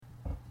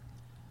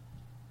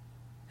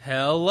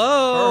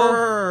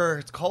Hello.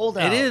 It's cold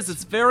out. It is.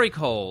 It's very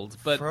cold,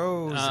 but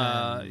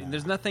Frozen.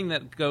 there's nothing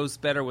that goes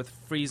better with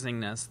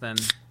freezingness than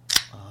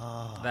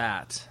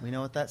that. We know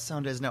what that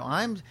sound is. No,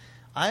 I'm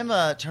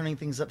turning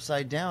things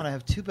upside down. I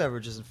have two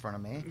beverages in front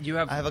of me.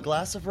 I have a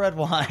glass of red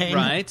wine,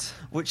 right?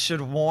 Which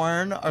should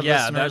warn our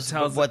that listeners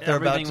tells what they're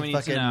about everything we to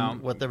need to know.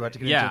 what they're about to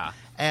get Yeah. into.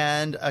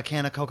 And a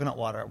can of coconut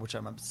water, which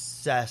I'm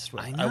obsessed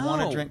with. I know. I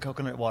want to drink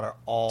coconut water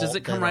all Does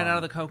it come day right long. out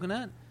of the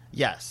coconut?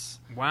 Yes.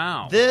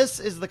 Wow. This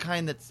is the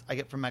kind that I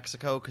get from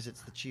Mexico because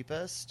it's the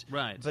cheapest.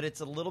 Right. But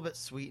it's a little bit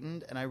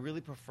sweetened, and I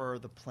really prefer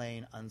the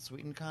plain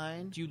unsweetened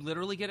kind. Do you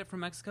literally get it from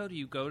Mexico? Do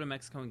you go to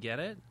Mexico and get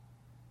it?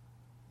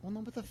 Well,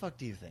 no, what the fuck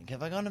do you think?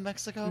 Have I gone to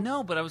Mexico?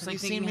 No, but I was Have you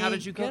thinking, seen how me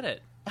did you go- get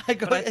it? I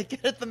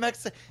get it the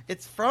Mexico.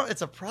 It's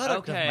a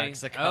product of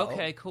Mexico.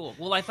 Okay, cool.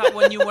 Well, I thought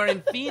when you were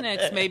in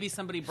Phoenix, maybe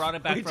somebody brought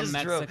it back We from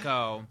just drove.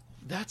 Mexico.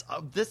 That's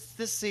this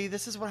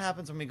is what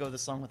happens when we go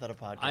this long without a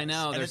podcast. I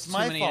know. And There's it's too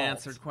my many fault.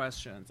 unanswered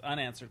questions.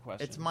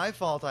 It's my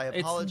fault. I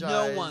apologize.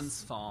 It's no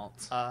one's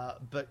fault.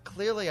 But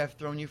clearly, I've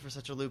thrown you for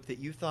such a loop that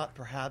you thought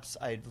perhaps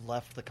I'd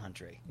left the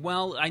country.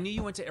 Well, I knew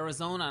you went to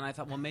Arizona, and I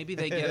thought, well, maybe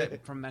they get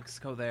it from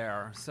Mexico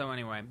there. So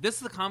anyway, this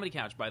is the Comedy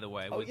Couch, by the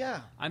way. Oh,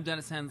 yeah. I'm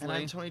Dennis Hensley. And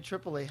I'm Tony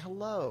Tripoli.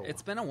 Hello.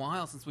 It's been a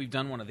while since we've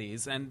done one of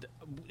these, and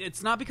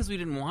it's not because we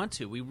didn't want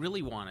to. We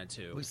really wanted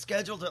to. We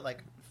scheduled it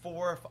like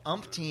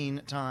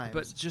umpteen times.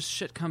 But just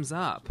shit comes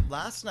up.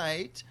 Last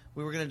night,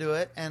 we were going to do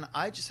it, and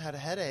I just had a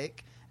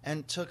headache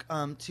and took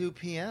 2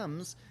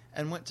 PMs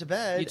and went to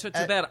bed. You took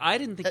to bed. I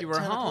didn't think you were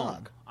 10 home.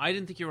 o'clock. I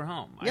didn't think you were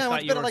home. Yeah, I thought went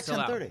to you bed were at like still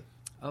out. 10:30.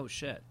 Oh,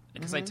 shit.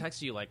 Because I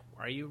texted you, like,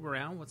 are you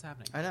around? What's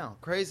happening? I know.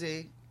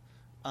 Crazy.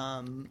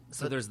 So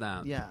but- there's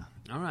that. Yeah.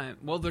 All right.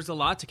 Well, there's a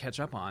lot to catch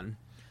up on.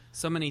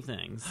 So many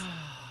things.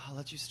 I'll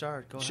let you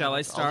start. Go ahead. Shall I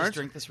I'll start? just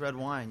drink this red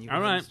wine. You All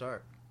go ahead and right.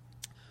 start.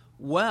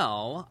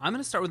 Well, I'm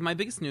going to start with my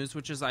biggest news,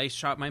 which is I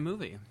shot my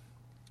movie.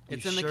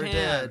 It's in the sure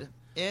can. did.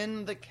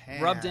 In the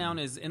can. Rubdown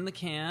is in the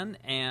can,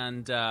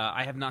 and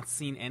I have not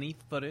seen any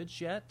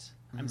footage yet.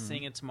 I'm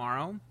seeing it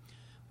tomorrow.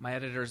 My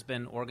editor's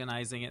been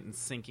organizing it and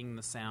syncing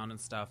the sound and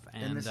stuff.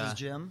 And this is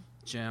Jim?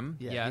 Jim,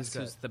 Yeah, yes, he's good.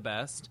 who's the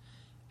best.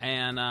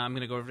 And I'm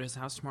going to go over to his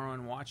house tomorrow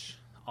and watch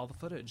all the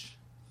footage.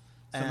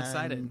 So I'm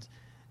excited. And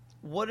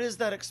what is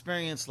that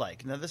experience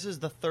like? Now, this is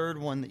the third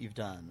one that you've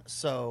done.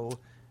 So,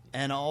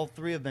 and all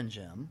three have been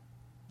Jim.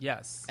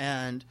 Yes.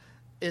 And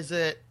is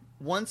it,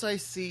 once I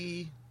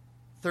see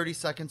 30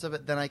 seconds of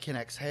it, then I can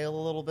exhale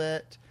a little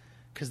bit?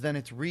 Because then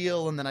it's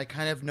real, and then I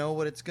kind of know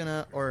what it's going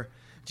to, or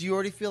do you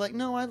already feel like,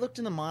 no, I looked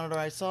in the monitor,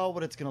 I saw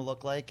what it's going to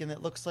look like, and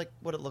it looks like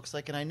what it looks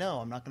like, and I know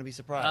I'm not going to be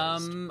surprised.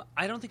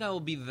 I don't think I will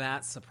be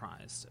that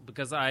surprised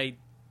because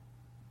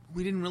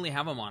we didn't really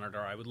have a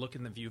monitor. I would look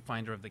in the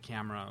viewfinder of the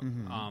camera.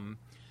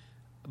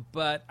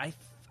 But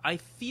I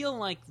feel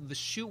like the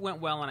shoot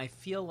went well, and I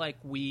feel like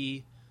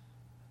we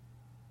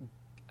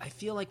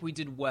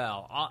did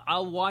well.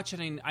 I'll watch it,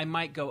 and I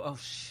might go, oh,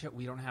 shit,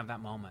 we don't have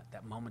that moment.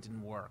 That moment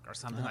didn't work, or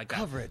something like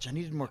coverage. I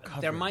needed more that.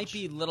 coverage. There might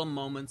be little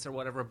moments or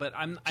whatever, but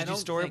I Did don't you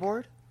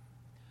storyboard?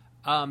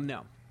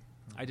 No,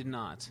 I did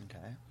not.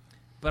 Okay.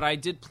 But I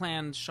did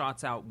plan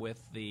shots out with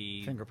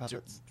the Finger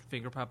puppets.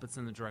 Finger puppets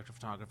and the director of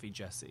photography,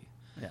 Jesse,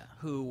 Yeah.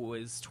 who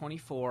was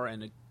 24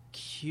 and a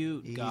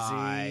cute Easy.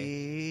 guy,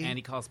 and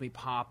he calls me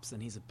Pops,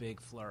 and he's a big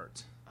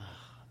flirt.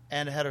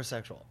 And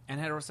heterosexual. And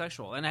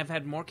heterosexual, and I've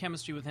had more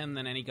chemistry with him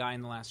than any guy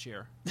in the last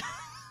year.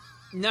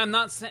 No, I'm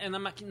not saying, and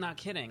I'm not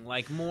kidding.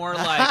 Like more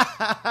like,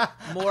 I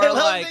love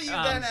like. that you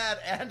then add,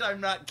 and I'm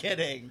not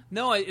kidding.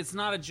 No, it's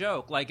not a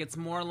joke. Like it's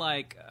more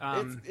like,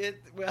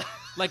 Well,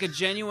 like a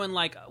genuine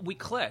like we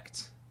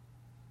clicked,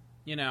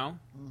 you know.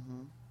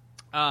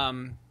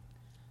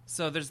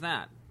 So there's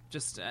that.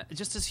 Just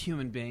as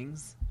human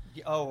beings.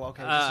 oh,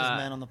 okay. This is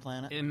Men on the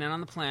Planet. In Men on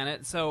the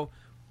Planet. So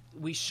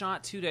we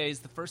shot 2 days.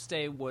 The first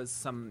day was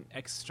some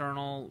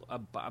external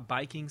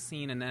biking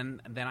scene, and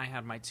then I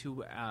had my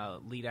two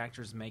lead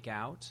actors make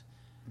out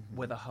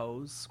with a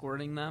hose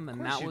squirting them,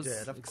 and that was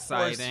exciting.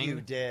 exciting. Of course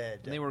you did.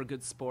 And they were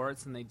good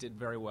sports, and they did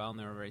very well, and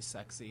they were very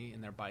sexy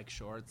in their bike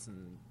shorts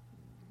and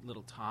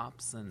little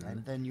tops. And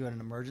then you had an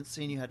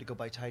emergency, and you had to go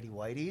buy tidy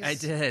whities. I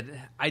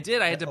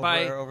did. I had to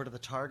buy. over to the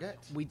Target.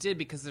 We did,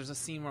 because there's a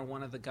scene where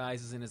one of the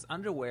guys is in his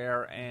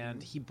underwear,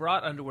 and he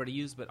brought underwear to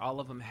use, but all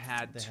of them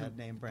had They two had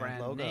name brand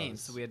brand logos.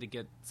 names, so we had to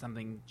get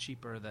something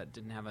cheaper that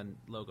didn't have a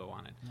logo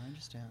on it. I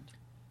understand.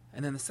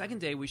 And then the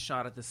second day we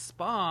shot at the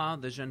spa,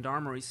 the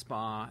Gendarmerie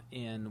Spa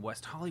in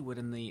West Hollywood,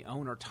 and the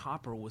owner,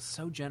 Topper, was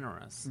so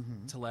generous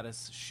to let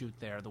us shoot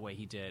there the way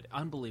he did.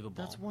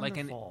 Unbelievable. That's like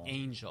an wonderful.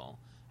 angel.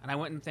 And I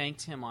went and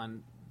thanked him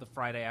on the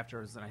Friday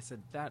afterwards, and I said,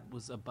 that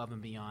was above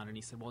and beyond. And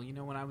he said, well, you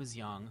know, when I was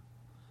young,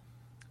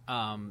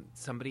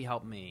 somebody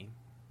helped me,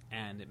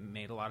 and it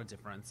made a lot of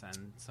difference,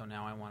 and so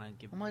now I want to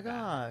give Oh my back.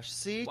 gosh!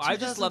 See, Well, I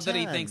just love that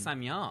he 2010. thinks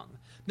I'm young.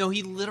 No,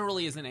 he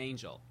literally is an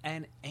angel.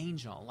 An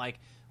angel. Like,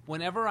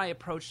 whenever I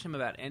approached him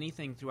about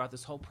anything throughout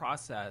this whole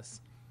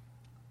process,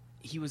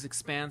 he was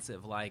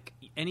expansive. Like,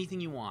 anything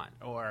you want.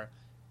 Or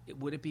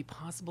would it be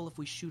possible if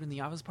we shoot in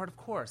the office part? Of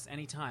course,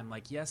 anytime.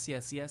 Like, yes,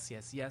 yes, yes,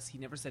 yes, yes. He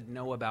never said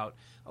no about,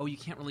 oh, you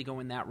can't really go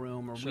in that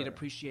room, or we'd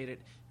appreciate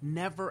it.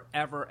 Never,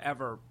 ever,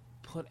 ever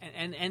put,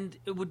 and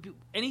it would be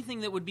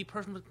anything that would be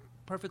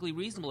perfectly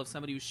reasonable if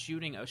somebody was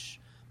shooting a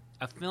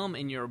film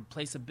in your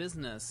place of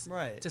business,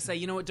 right? To say,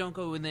 you know what, don't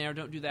go in there,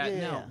 don't do that. Yeah,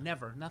 no,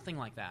 never, nothing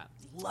like that.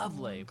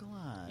 Lovely. Oh, I'm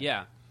glad.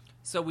 Yeah.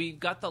 So we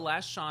got the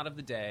last shot of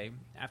the day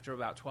after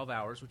about 12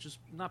 hours, which is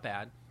not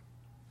bad.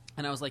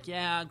 And I was like,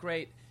 yeah,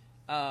 great.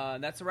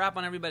 That's a wrap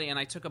on everybody. And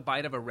I took a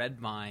bite of a red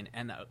vine,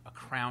 and a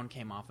crown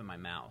came off in my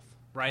mouth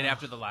right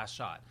after the last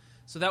shot.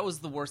 So that was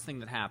the worst thing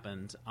that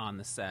happened on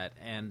the set.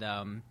 And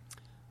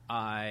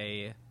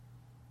I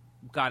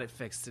got it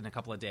fixed in a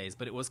couple of days,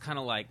 but it was kind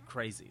of like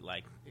crazy,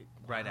 like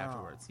right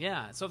afterwards.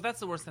 Yeah. So if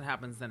that's the worst that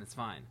happens, then it's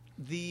fine.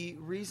 The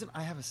reason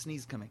I have a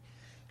sneeze coming.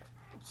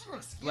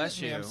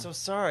 Bless you. I'm so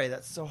sorry.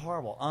 That's so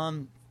horrible.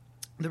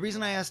 The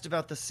reason I asked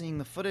about seeing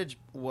the footage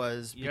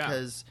was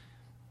because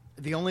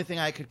the only thing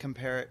I could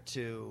compare it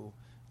to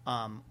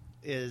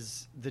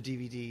is the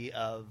DVD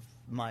of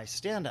my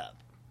stand-up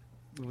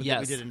that we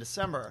did in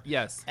December.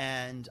 Yes.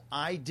 And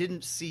I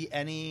didn't see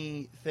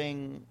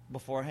anything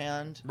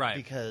beforehand, right?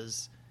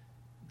 Because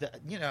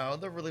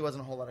there really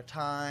wasn't a whole lot of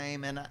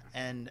time, and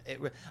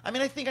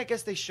I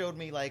guess they showed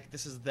me like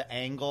this is the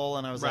angle,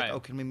 and I was like, oh,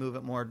 can we move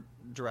it more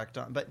direct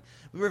on? But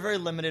we were very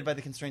limited by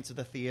the constraints of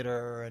the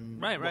theater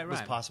and what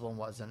was possible and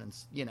wasn't,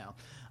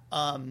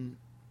 and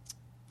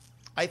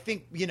I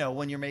think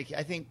when you're making,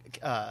 I think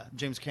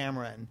James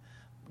Cameron,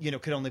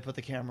 could only put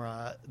the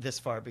camera this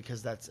far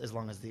because that's as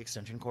long as the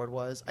extension cord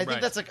was. I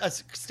think that's like a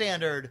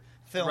standard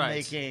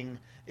filmmaking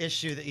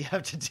issue that you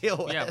have to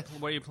deal with. Yeah,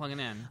 what are you plugging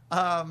in?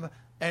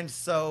 And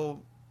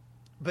so,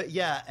 but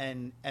yeah,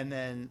 and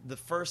then the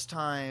first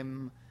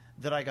time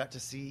that I got to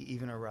see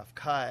even a rough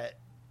cut,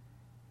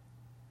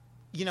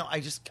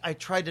 I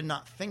tried to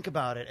not think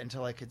about it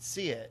until I could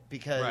see it,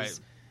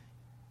 because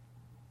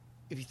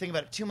if you think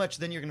about it too much,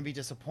 then you're going to be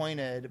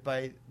disappointed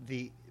by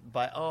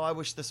I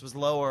wish this was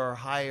lower or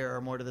higher or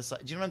more to the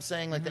side. Do you know what I'm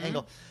saying? Like the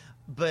angle.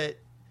 But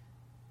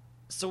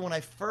so when I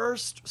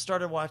first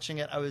started watching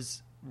it, I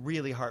was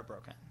really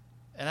heartbroken,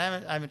 and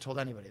I haven't told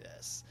anybody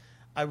this.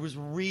 I was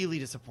really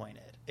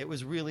disappointed. It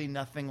was really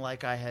nothing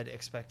like I had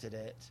expected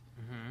it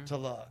to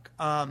look.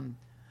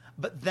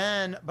 But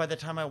then by the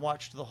time I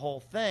watched the whole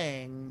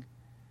thing,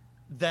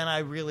 then I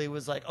really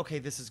was like, okay,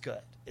 this is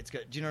good. It's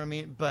good. Do you know what I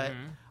mean? But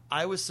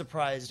I was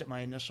surprised at my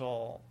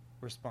initial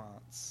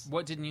response.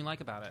 What didn't you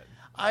like about it?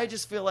 I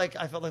felt like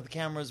the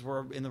cameras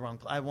were in the wrong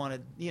place. I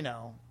wanted,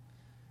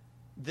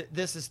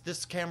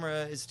 this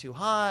camera is too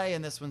high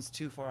and this one's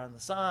too far on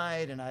the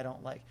side, and I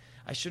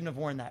shouldn't have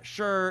worn that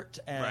shirt,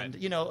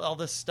 and all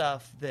this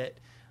stuff that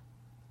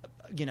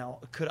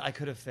I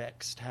could have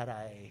fixed had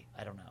I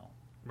don't know,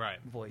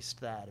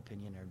 voiced that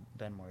opinion or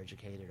been more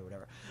educated or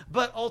whatever.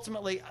 But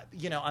ultimately,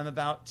 I'm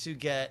about to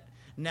get,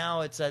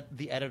 now it's at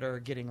the editor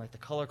getting like the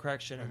color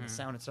correction and the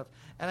sound and stuff,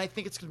 and I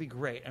think it's going to be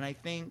great. And I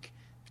think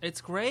it's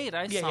great.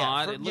 I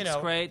saw it. It looks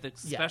great. The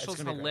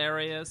special's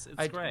hilarious.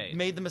 It's great. I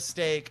made the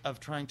mistake of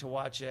trying to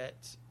watch it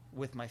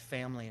with my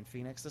family in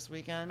Phoenix this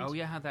weekend. Oh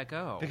yeah, how'd that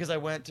go? Because I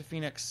went to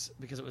Phoenix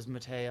because it was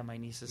Matea, my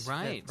niece's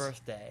 5th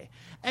birthday.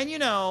 And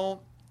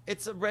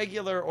it's a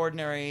regular,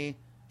 ordinary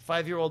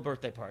 5-year-old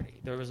birthday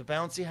party. There was a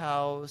bouncy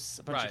house,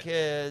 a bunch of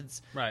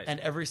kids, and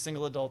every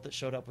single adult that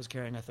showed up was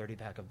carrying a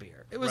 30-pack of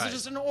beer. It was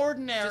just an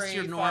ordinary, just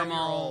your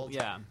normal,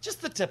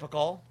 just the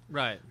typical,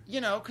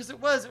 because it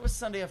was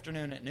Sunday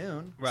afternoon at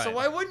noon. So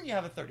why wouldn't you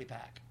have a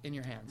 30-pack in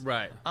your hands?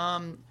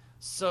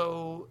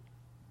 So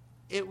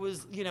it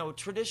was,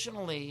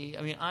 traditionally,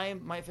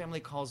 my family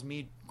calls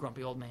me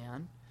grumpy old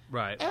man.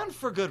 And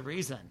for good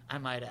reason, I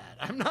might add.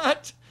 I'm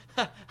not,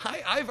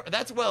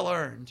 that's well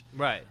earned.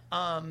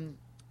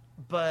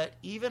 But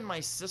even my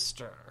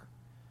sister,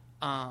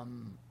 by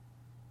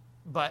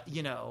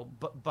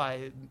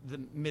the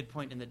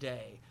midpoint in the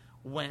day,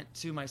 went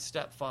to my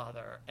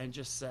stepfather and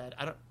just said,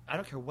 I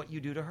don't care what you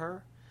do to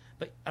her,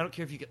 but I don't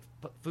care if you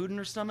put food in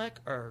her stomach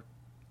or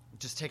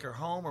just take her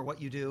home or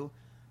what you do,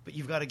 but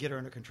you've got to get her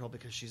under control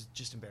because she's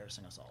just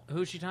embarrassing us all.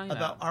 Who's she talking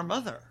about? Our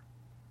mother.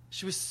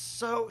 She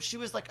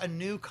was like a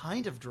new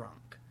kind of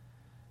drunk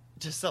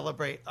to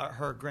celebrate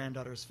her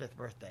granddaughter's 5th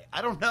birthday.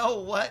 I don't know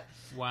what.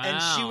 Wow.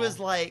 And she was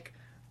like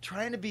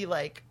trying to be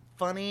like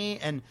funny.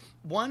 And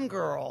one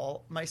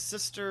girl, one of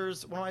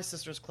my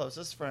sister's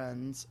closest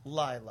friends,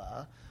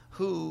 Lila,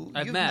 who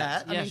you've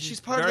met. Yeah, she's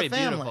part of the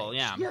family. Beautiful,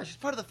 yeah. Yeah, she's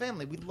part of the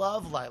family. We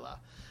love Lila.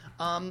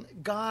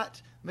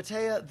 Got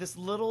Matea this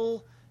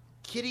little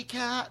kitty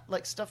cat,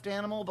 like stuffed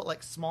animal, but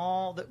like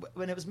small,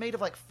 when it was made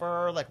of like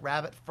fur, like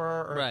rabbit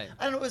fur,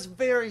 I don't know, it was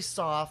very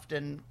soft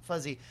and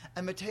fuzzy,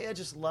 and Matea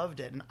just loved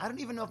it. And I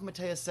don't even know if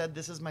Matea said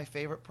this is my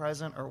favorite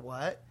present or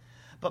what,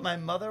 but my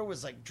mother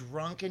was like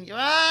drunk and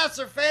it's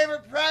her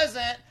favorite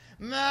present.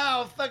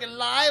 No, fucking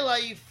Lila,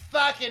 you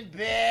fucking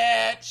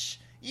bitch,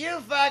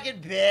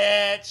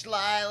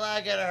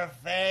 Lila got her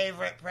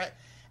favorite present.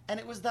 And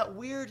it was that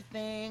weird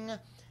thing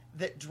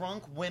that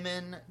drunk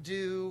women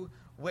do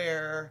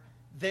where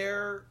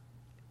they're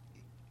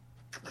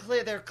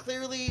they're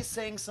clearly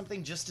saying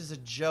something just as a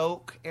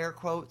joke, air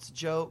quotes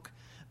joke,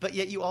 but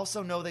yet you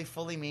also know they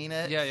fully mean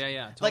it. Yeah,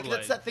 totally. Like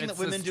that's that thing that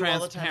women do all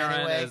the time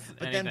anyway.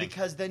 But then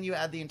because then you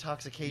add the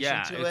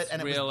intoxication to it,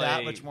 and it was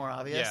that much more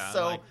obvious. Yeah,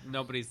 so like,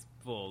 nobody's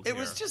fooled. It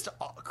was just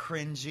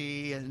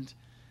cringy,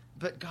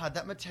 but God,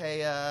 that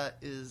Matea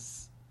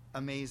is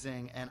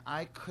amazing, and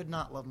I could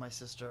not love my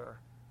sister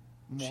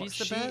more. She's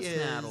the she best,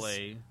 is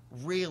Natalie.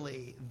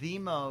 Really the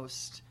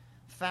most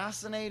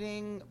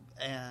fascinating,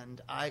 and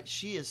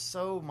she is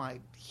so my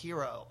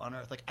hero on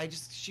earth. Like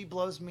she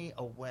blows me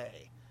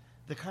away.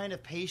 The kind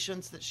of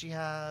patience that she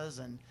has,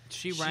 and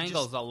she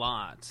wrangles a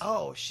lot.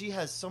 Oh, she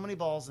has so many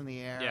balls in the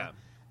air. Yeah.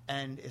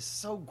 And is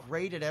so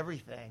great at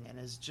everything, and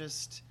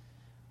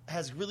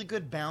has really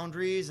good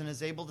boundaries, and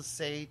is able to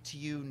say to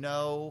you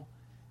no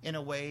in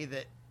a way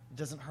that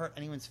doesn't hurt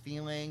anyone's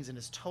feelings, and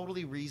is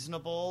totally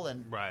reasonable.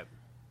 And right.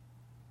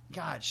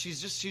 God,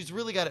 she's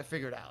really got it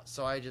figured out.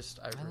 So I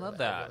love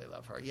that. I really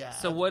love her. Yeah.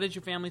 So what did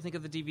your family think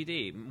of the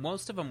DVD?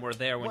 Most of them were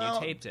there when you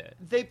taped it.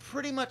 They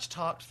pretty much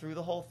talked through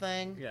the whole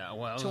thing. Yeah,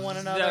 well, to one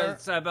another.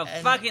 It's about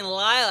fucking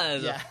Lila.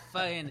 Yeah.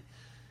 Fucking.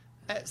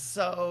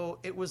 So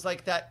it was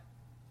like that.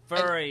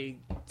 Furry.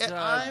 And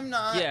I'm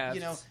not.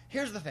 Yes.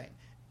 Here's the thing.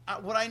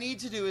 What I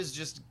need to do is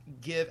just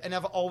give, and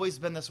I've always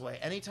been this way.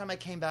 Anytime I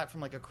came back from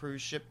like a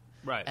cruise ship,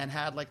 right, and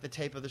had like the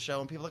tape of the show,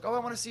 and people are like, "Oh, I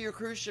want to see your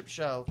cruise ship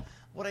show."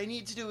 What I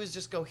need to do is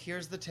just go,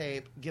 here's the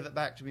tape, give it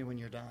back to me when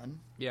you're done.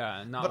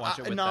 Yeah, not watch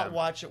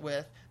it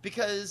with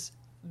because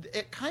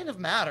it kind of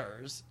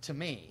matters to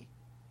me.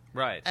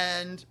 Right.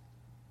 And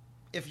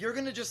if you're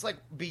going to just like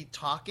be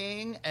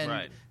talking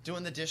and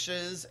doing the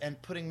dishes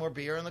and putting more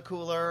beer in the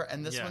cooler,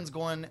 and this one's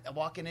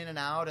walking in and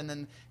out, and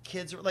then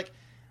kids are like,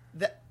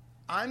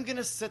 I'm going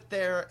to sit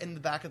there in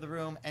the back of the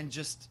room and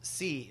just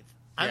seethe.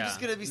 I'm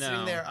just going to be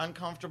sitting there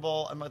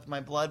uncomfortable and with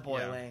my blood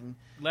boiling.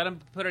 Yeah. Let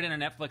them put it in a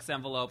Netflix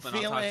envelope and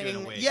I'll talk to you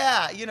in a week.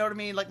 Yeah, you know what I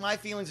mean? Like, my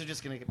feelings are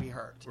just going to be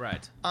hurt.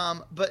 Right.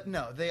 But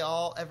no,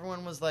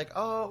 everyone was like,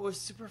 oh, it was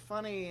super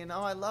funny, and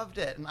oh, I loved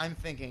it. And I'm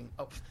thinking,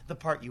 oh, the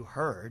part you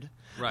heard.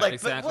 Right, like,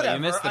 exactly.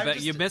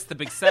 You missed the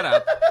big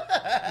setup.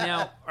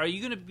 Now, are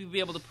you going to be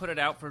able to put it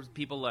out for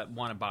people that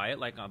want to buy it,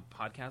 like a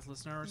podcast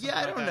listener or something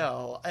I don't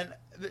know. And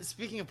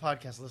speaking of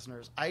podcast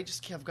listeners, I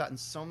just have gotten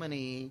so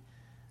many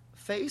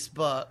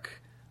Facebook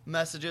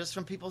messages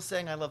from people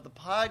saying I love the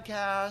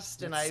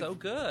podcast, and I've so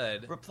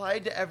good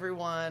replied to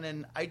everyone,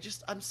 and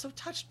I'm so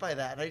touched by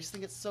that. I just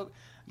think it's so,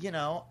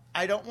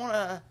 I don't want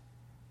to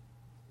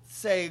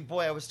say,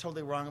 boy, I was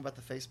totally wrong about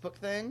the Facebook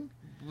thing.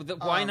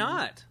 Why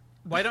not?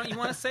 Why don't you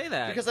want to say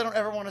that? Because I don't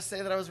ever want to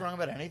say that I was wrong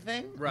about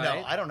anything. Right.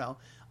 No, I don't know.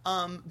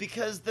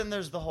 Because then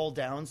there's the whole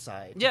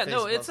downside. Yeah, to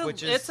no,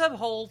 Facebook, it's a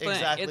whole thing.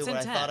 Exactly it's what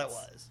intense. I thought it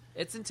was.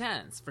 It's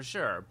intense for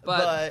sure,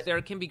 but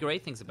there can be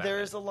great things about it.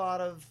 There's a lot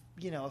of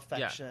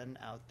affection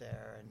out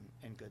there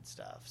and good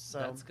stuff. So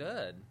that's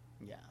good.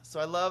 Yeah. So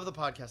I love the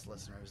podcast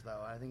listeners,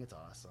 though. I think it's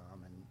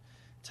awesome, and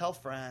tell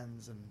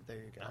friends, and there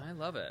you go. I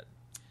love it.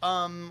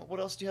 What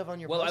else do you have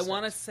on your? Well, poster? I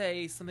want to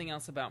say something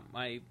else about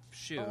my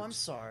shoot. Oh, I'm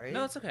sorry.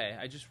 No, it's okay.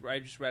 I just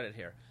read it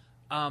here.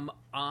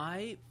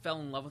 I fell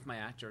in love with my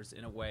actors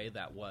in a way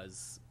that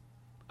was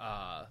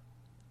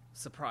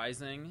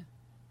surprising,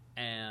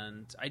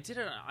 and I did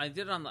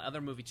it on the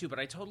other movie too. But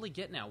I totally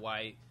get now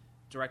why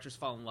directors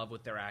fall in love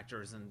with their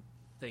actors and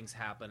things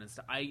happen and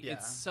stuff.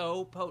 It's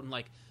so potent.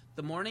 Like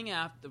the morning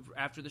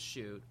after the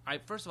shoot,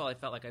 first of all I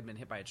felt like I'd been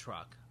hit by a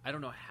truck. I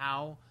don't know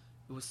how.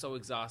 It was so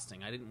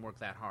exhausting. I didn't work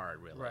that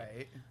hard, really.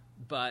 Right.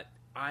 But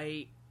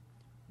I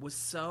was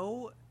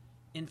so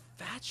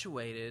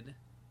infatuated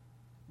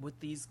with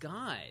these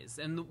guys.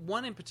 And the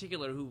one in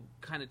particular who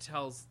kind of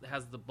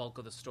has the bulk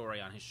of the story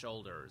on his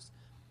shoulders.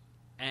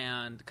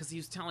 And because he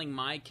was telling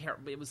my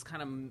character, it was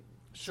kind of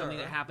something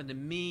that happened to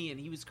me, and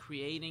he was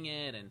creating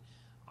it, and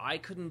I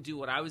couldn't do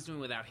what I was doing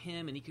without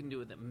him, and he couldn't do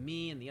it without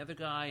me and the other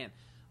guy, and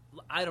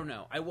I don't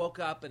know. I woke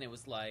up and it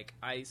was like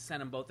I sent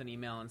them both an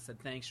email and said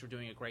thanks for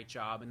doing a great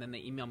job, and then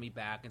they emailed me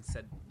back and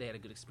said they had a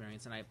good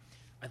experience, and I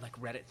like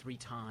read it 3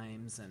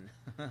 times, and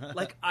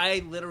like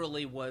I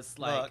literally was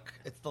like, look,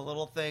 it's the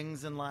little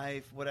things in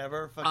life,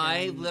 whatever.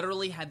 I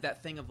literally had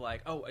that thing of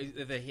like, oh,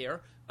 are they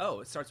here? Oh,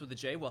 it starts with a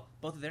J. Well,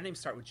 both of their names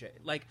start with J.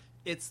 Like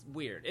it's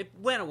weird. It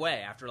went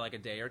away after like a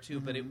day or two,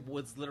 but it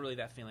was literally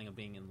that feeling of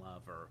being in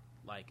love or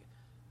like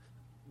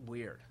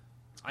weird.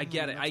 I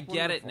get it. I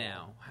get it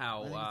now.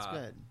 How I think it's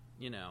good.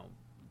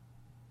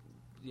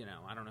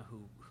 I don't know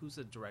who's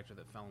a director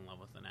that fell in love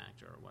with an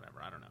actor or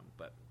whatever. I don't know,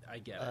 but I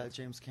get it.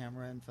 James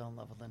Cameron fell in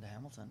love with Linda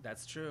Hamilton.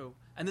 That's true.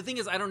 And the thing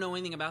is, I don't know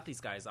anything about these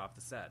guys off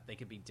the set. They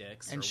could be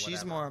dicks, and or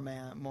she's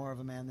whatever. more of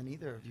a man than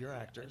either of your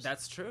actors.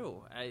 That's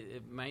true.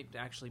 It might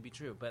actually be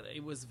true, but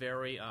it was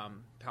very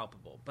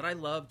palpable. But I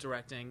love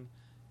directing,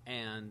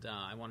 and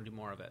I want to do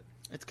more of it.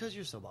 It's because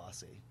you're so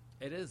bossy.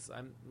 It is.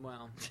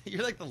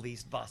 You're like the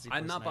least bossy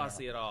person I'm not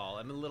bossy at all.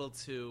 I'm a little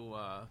too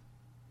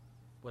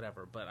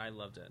whatever, but I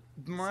loved it.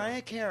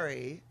 Mariah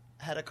Carey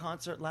had a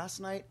concert last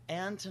night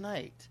and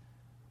tonight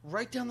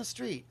right down the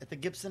street at the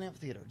Gibson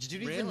Amphitheater. Did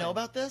you even know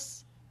about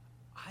this?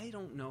 I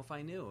don't know if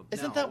I knew.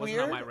 Isn't No, that it wasn't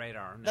weird? on my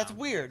radar. No. That's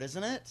weird,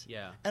 isn't it?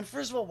 Yeah. And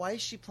first of all, why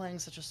is she playing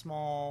such a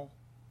small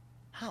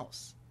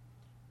house?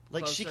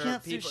 Like Closer, she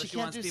can't people, she she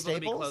can't wants do people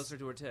Staples. to be closer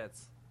to her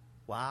tits.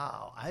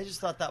 Wow, I just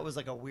thought that was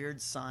like a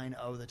weird sign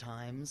of the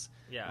times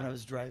Yeah. when I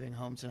was driving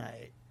home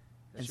tonight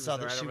and she saw was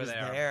that right she over was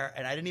there. there,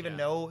 and I didn't even Yeah.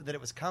 know that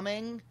it was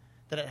coming,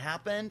 that it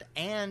happened,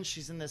 and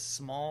she's in this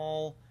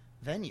small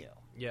venue.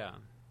 Yeah.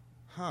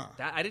 Huh.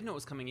 That I didn't know it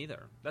was coming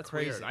either. That's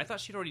Crazy. weird. I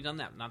thought she'd already done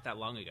that not that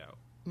long ago.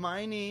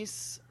 My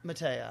niece,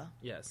 Matea,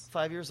 Yes.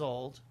 5 years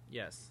old,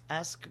 Yes.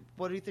 ask,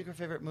 what do you think her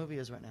favorite movie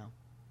is right now?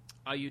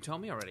 You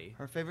told me already.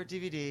 Her favorite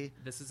DVD,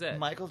 This is it.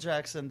 Michael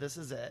Jackson, This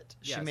Is It.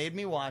 She Yes. made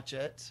me watch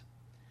it.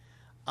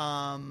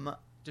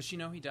 Does she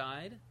know he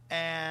died?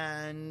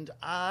 And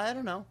I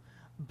don't know,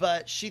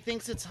 but she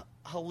thinks it's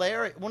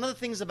hilarious. One of the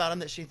things about him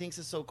that she thinks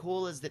is so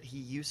cool is that he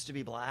used to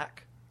be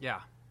black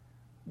Yeah.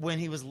 when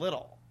he was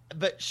little.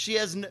 But she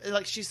has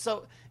she's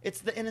so, it's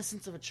the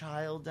innocence of a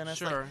child, Dennis.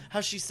 Sure. Like how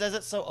she says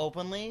it so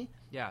openly.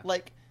 Yeah.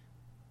 Like,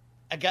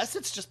 I guess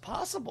it's just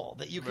possible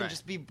that you can Right.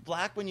 just be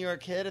black when you're a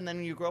kid and then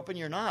when you grow up and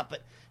you're not.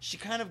 But she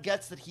kind of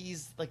gets that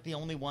he's like the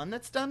only one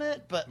that's done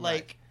it. But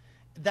like,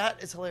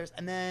 that is hilarious.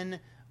 And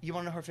then you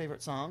want to know her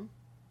favorite song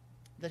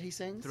that he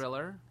sings?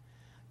 Thriller.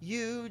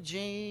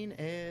 Eugene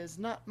is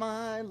not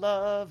my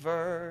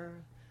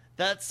lover.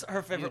 That's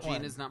her favorite one.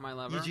 Eugene is not my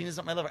lover. Eugene is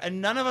not my lover.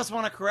 And none of us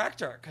want to correct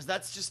her because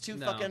that's just too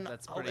No, fucking,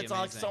 that's pretty it's all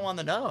like amazing. so on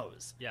the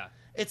nose. Yeah.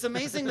 It's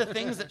amazing the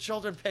things that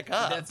children pick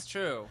up That's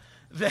true.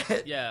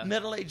 that Yeah.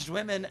 middle-aged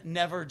women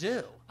never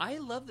do. I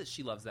love that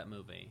she loves that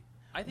movie.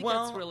 I think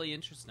Well, that's really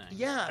interesting.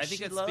 yeah, I think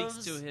she it loves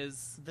speaks to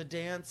his. The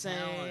dancing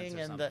Talents or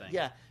and the, something.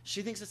 yeah.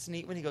 She thinks it's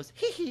neat when he goes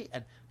hee hee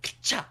and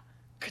ka-cha,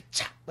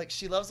 ka-cha. Like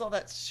she loves all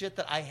that shit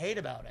that I hate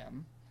about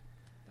him.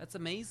 That's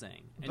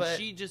amazing. And But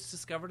she just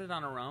discovered it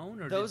on her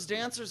own, or Those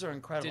dancers are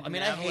incredible. did I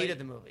mean, Natalie- I hated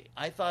the movie.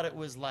 I thought it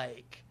was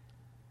like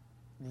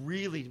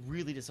really,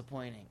 really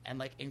disappointing and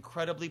like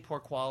incredibly poor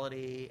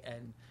quality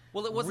and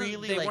Well, it wasn't.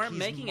 really they like weren't he's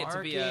making it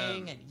to be a.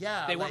 marking and,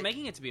 yeah, they weren't like-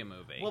 making it to be a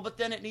movie. Well, but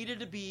then it needed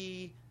to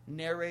be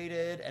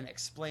narrated and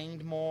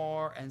explained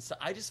more, and so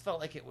I just felt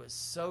like it was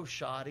so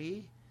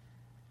shoddy.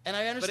 And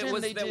I but understand it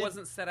was. they that did.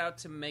 wasn't set out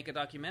to make a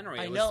documentary.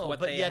 I It was know, what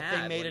but they yet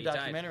had they made when a he died.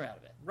 documentary out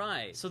of it.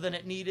 Right. So then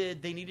they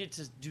needed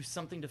to do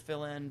something to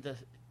fill in the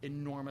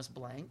enormous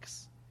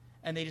blanks,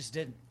 and they just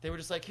didn't. They were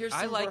just like, "Here's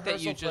some I like that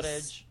rehearsal you just.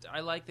 footage." I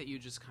like that you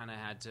just kind of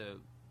had to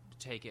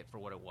take it for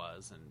what it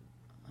was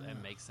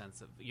and make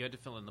sense of. You had to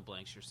fill in the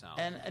blanks yourself.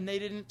 And they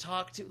didn't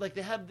talk to like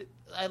they had.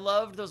 I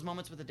loved those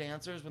moments with the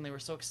dancers when they were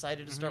so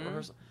excited to start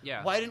rehearsal.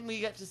 Yeah. Why didn't we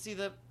get to see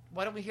the?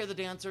 Why don't we hear the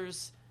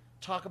dancers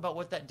talk about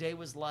what that day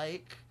was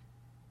like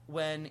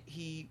when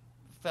he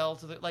fell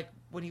to the like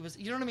when he was?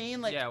 You know what I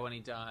mean? Like yeah, when he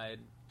died.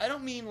 I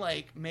don't mean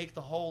like make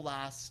the whole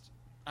last.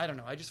 I don't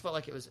know. I just felt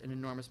like it was an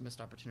enormous missed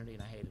opportunity,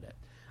 and I hated it.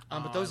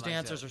 But Oh, those I liked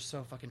dancers it. are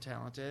so fucking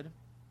talented.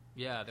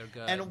 Yeah, they're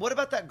good. And what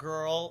about that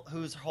girl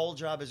whose whole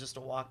job is just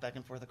to walk back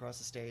and forth across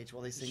the stage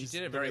while they sing? she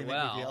did it The very Rhythmic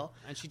well, Reveal?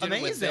 and she did it with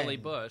Amazing. Billy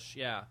Bush.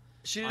 Yeah,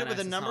 She did on it with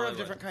a Access number Hollywood. of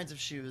different kinds of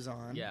shoes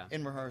on. Yeah.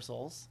 In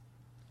rehearsals.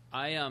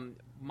 I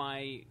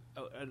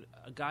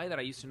a guy that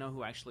I used to know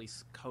who actually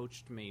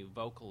coached me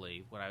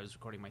vocally when I was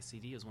recording my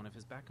CD is one of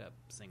his backup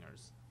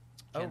singers.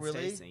 Oh, Ken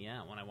really? Stacy,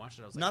 yeah. When I watched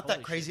it, I was like, Not that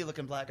 "Holy crazy shit."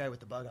 looking black guy with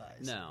the bug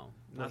eyes. No,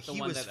 Boy, not the he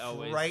one was that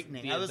always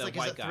frightening. the- I was the like, is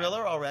white it guy.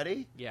 Thriller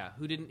already? Yeah,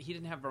 he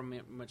didn't have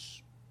very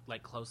much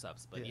like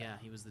close-ups, but Yeah. yeah,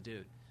 he was the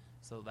dude.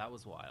 So that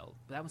was wild.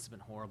 That must have been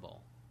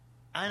horrible.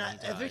 And When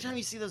he every died. time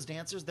you see those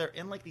dancers, they're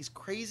in like these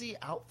crazy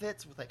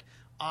outfits with like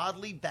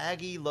oddly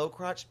baggy, low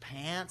crotch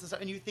pants and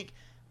stuff. And you think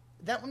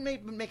that would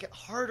make it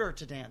harder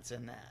to dance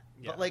in that.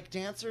 Yeah. But like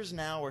dancers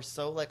now are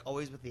so like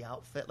always with the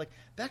outfit. Like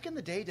back in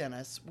the day,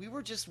 Dennis, we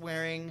were just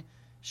wearing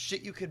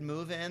shit you could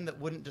move in that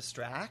wouldn't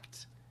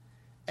distract.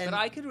 And But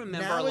I could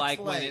remember now it's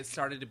like when it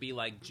started to be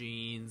like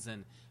jeans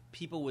and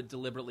people would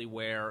deliberately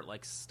wear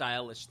like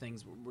stylish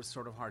things were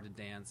sort of hard to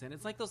dance in.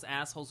 It's like those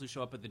assholes who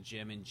show up at the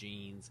gym in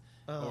jeans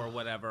or Ugh,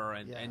 whatever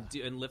and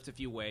yeah. and lift a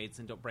few weights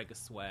and don't break a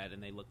sweat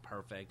and they look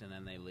perfect and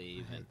then they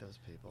leave. I hate And those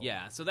people.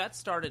 yeah, so that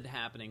started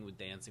happening with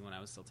dancing when I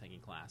was still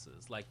taking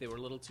classes. Like they were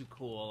a little too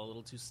cool, a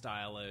little too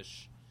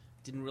stylish,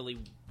 didn't really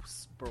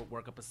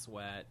work up a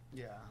sweat.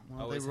 Yeah.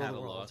 Well, Always they rule had the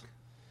a world. look.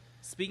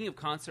 Speaking of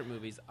concert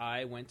movies,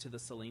 I went to the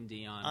Celine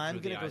Dion I'm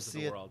Through the gonna go Eyes of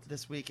see the it World.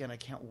 this weekend. I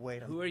can't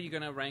wait. I'm Who are you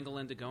going to wrangle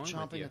into going with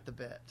chomping you? at the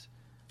bit.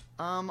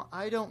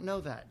 I don't know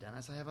that,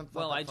 Dennis. I haven't thought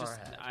Well, that far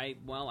ahead.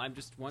 I'm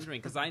just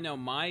wondering because I know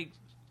my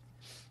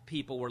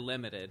people were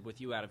limited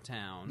with you out of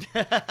town.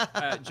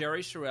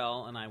 Jerry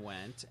Sherrill and I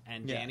went,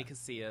 and Yeah. Danny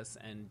Casillas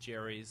and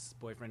Jerry's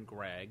boyfriend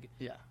Greg,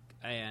 Yeah.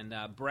 and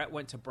Brett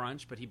went to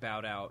brunch, but he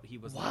bowed out. He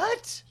was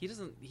What? He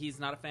doesn't. He's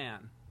not a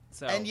fan.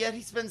 So And yet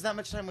he spends that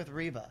much time with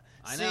Reba.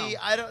 I See, know.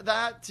 I don't.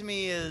 That to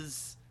me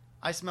is,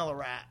 I smell a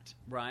rat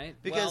right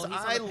because well, he's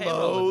on I the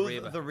payroll with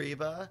Reba. loathe the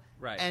Reba,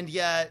 Right. and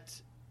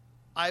yet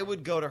I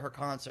would go to her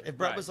concert. If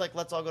Brett Right. was like,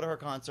 "Let's all go to her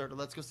concert," or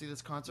 "Let's go see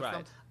this concert Right.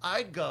 film,"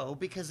 I'd go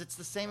because it's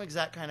the same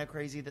exact kind of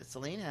crazy that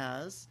Celine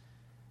has.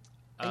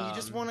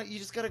 And you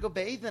just got to go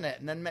bathe in it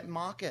and then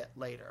mock it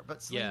later.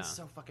 But Celine's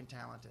so fucking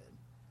talented.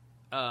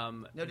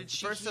 No, did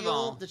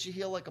she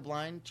heal like a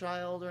blind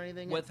child or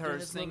anything with her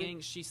movie? singing?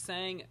 She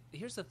sang.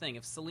 Here's the thing: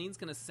 if Celine's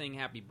going to sing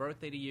 "Happy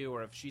Birthday" to you,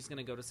 or if she's going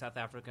to go to South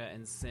Africa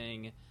and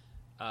sing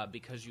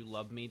 "Because You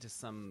Love Me" to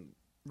some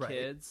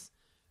kids,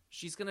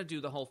 she's going to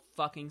do the whole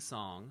fucking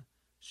song.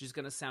 She's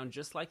going to sound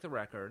just like the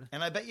record.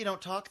 And I bet you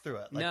don't talk through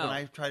it. Like when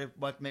I try to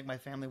make my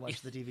family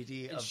watch the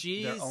DVD of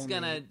she's their only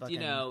going to,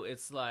 fucking...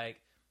 it's like,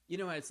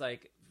 it's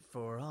like,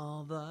 for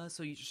all the...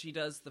 So she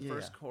does the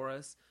first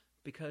chorus,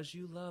 because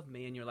you love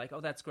me. And you're like, oh,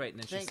 that's great.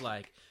 And then she's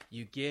like,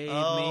 you gave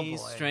me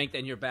strength.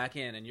 And you're back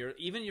in. And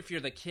even if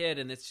you're the kid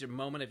and it's your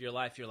moment of your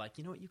life, you're like,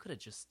 you know what? You could have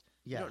just...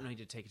 You don't need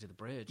to take it to the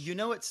bridge. You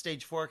know it's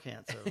stage 4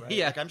 cancer, right?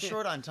 Yeah. Like, I'm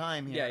short on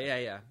time here.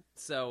 Yeah.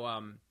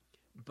 So...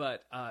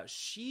 But a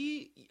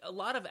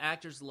lot of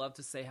actors love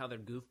to say how they're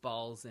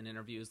goofballs in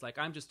interviews. Like,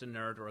 I'm just a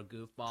nerd or a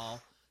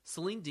goofball.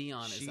 Celine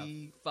Dion is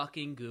a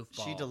fucking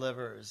goofball. She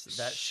delivers.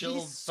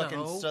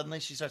 Suddenly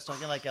she starts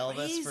talking like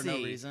Elvis for no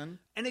reason.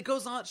 And it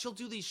goes on. She'll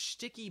do these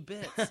shticky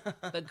bits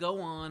that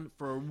go on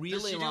for a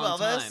really long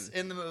time. Does she do Elvis time.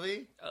 in the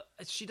movie?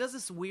 She does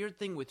this weird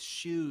thing with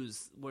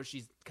shoes where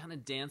she's kind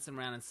of dancing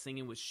around and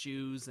singing with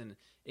shoes. And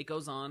it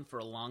goes on for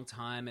a long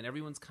time. And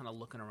everyone's kind of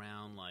looking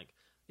around like...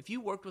 If you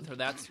worked with her,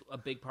 that's a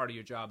big part of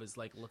your job is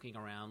like looking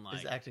around like...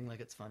 Is acting like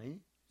it's funny?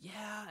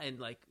 Yeah, and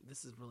like,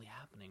 this is really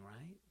happening,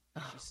 right?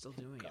 She's still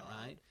doing it,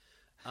 right?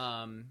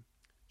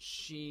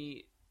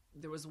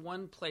 There was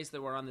one place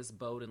that we're on this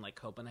boat in like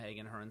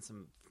Copenhagen, her and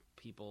some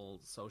people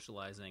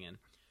socializing, and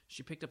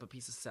she picked up a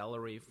piece of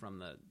celery from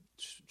the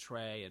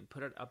tray and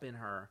put it up in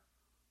her...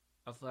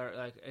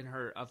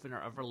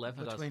 upper lip.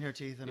 Between her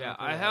teeth and her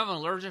I have an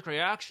allergic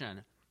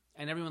reaction.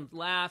 And everyone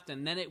laughed,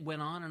 and then it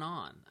went on and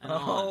on.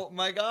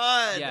 My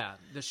God! Yeah,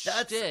 the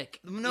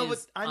shtick. No,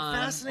 but I'm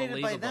fascinated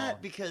by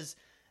that because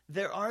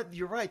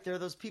you're right. There are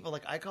those people.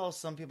 Like I call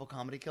some people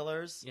comedy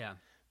killers. Yeah.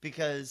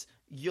 Because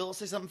you'll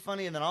say something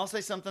funny, and then I'll say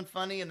something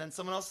funny, and then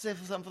someone else will say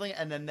something funny,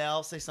 and then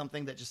they'll say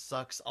something that just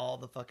sucks all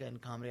the fucking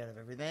comedy out of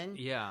everything.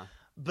 Yeah.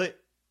 But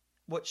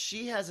what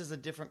she has is a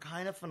different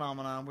kind of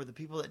phenomenon where the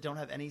people that don't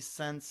have any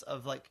sense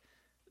of like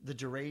the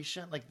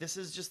duration, like this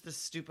is just this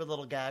stupid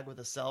little gag with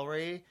a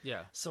celery.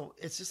 Yeah. So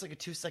it's just like a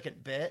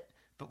 2-second bit,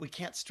 but we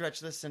can't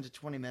stretch this into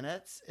 20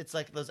 minutes. It's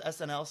like those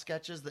SNL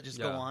sketches that just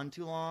go on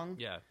too long.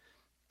 Yeah.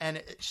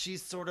 And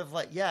she's sort of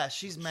like,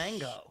 she's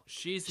Mango.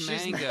 She's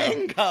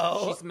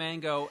Mango. She's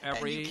Mango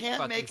every and you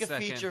can't make a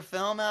second. feature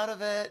film out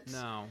of it.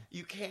 No.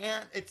 You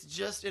can't. It's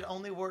just, it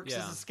only works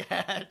as a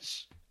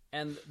sketch.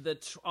 And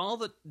all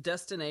the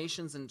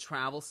destinations and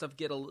travel stuff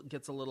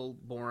gets a little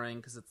boring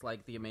because it's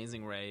like The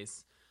Amazing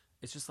Race.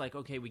 It's just like,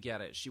 okay, we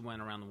get it. She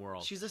went around the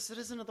world. She's a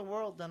citizen of the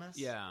world, Dennis.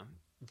 Yeah.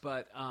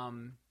 But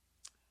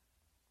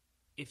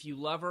if you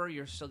love her,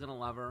 you're still going to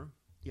love her.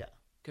 Yeah.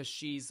 Because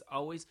she's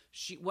always...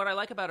 What I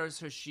like about her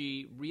is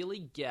she really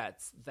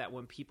gets that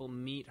when people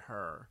meet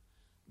her,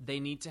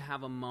 they need to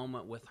have a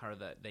moment with her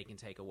that they can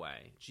take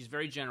away. She's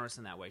very generous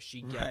in that way.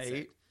 She gets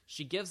it.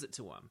 She gives it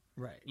to them.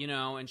 Right.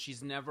 And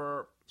she's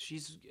never...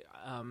 She's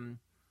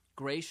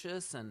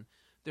gracious, and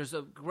there's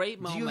a great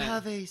moment... Do you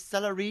have a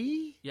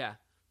celery? Yeah.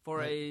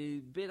 For a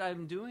bit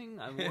I'm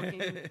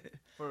working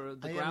for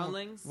the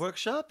Groundlings.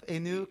 Workshop, a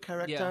new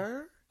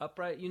character. Yeah.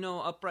 Upright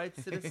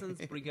Citizens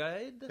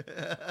Brigade.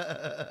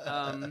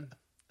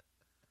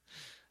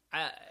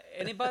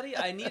 Anybody?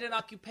 I need an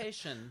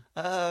occupation.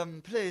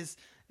 Please,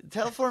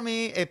 tell for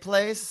me a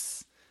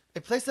place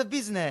of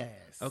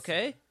business.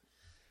 Okay.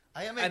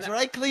 I am a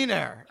dry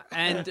cleaner.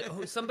 And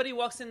somebody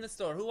walks in the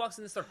store. Who walks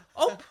in the store?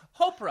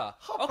 Oprah.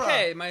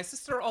 Okay, my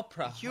sister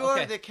Oprah.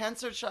 You're the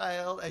cancer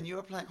child, and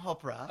you're playing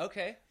Oprah.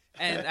 Okay.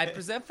 And I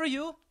present for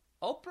you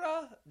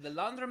Oprah, the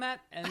laundromat,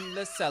 and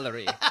the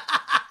celery.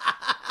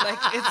 Like,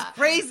 it's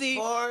crazy.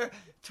 For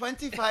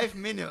 25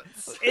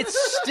 minutes.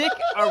 It's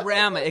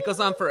shtick-a-rama. It goes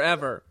on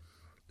forever.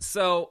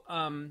 So,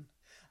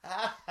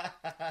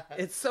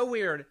 it's so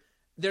weird.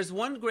 There's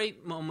one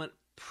great moment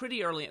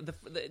pretty early.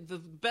 The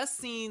best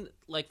scene,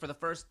 like, for the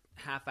first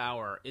half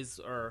hour is,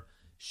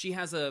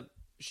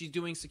 she's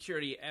doing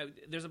security.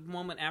 There's a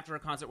moment after a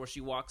concert where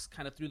she walks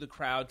kind of through the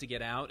crowd to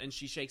get out, and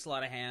she shakes a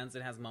lot of hands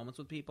and has moments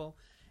with people.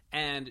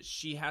 And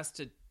she has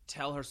to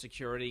tell her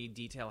security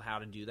detail how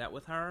to do that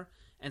with her.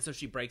 And so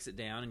she breaks it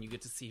down, and you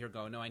get to see her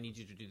go, no, I need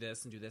you to do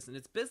this, and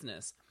it's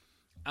business.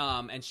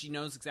 And she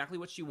knows exactly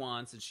what she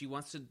wants, and she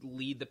wants to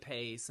lead the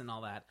pace and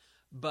all that.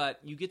 But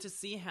you get to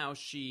see how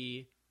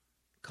she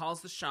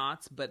calls the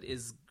shots, but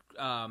is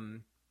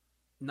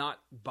not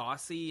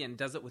bossy and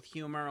does it with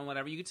humor and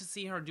whatever. You get to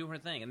see her do her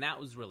thing, and that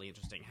was really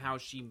interesting. How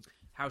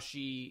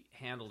she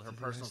handled her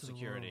personal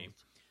security.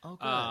 Oh,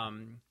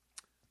 good.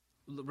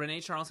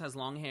 Renee Charles has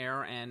long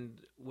hair,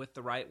 and with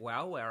the right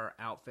WowWare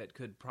outfit,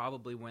 could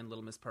probably win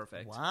Little Miss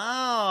Perfect.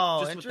 Wow,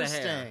 just interesting.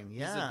 With the hair.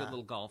 Yeah, he's a good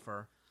little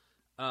golfer.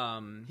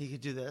 He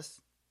could do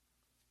this.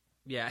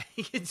 Yeah,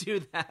 he could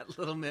do that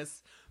Little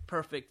Miss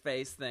Perfect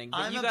face thing.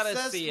 But I'm you gotta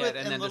obsessed see with it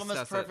and then Little Miss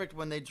discuss Perfect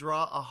when they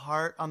draw a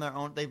heart on their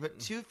own. They put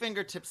 2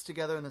 fingertips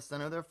together in the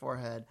center of their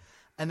forehead,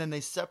 and then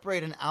they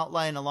separate an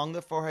outline along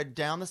the forehead,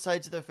 down the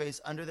sides of their face,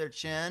 under their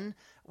chin,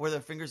 where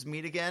their fingers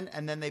meet again,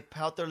 and then they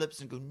pout their lips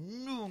and go,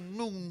 no,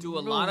 no, Do a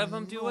lot of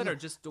them do it, or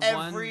just one?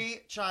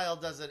 Every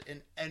child does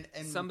it, and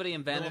somebody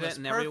invented it,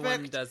 and Perfect,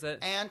 everyone does it?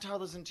 And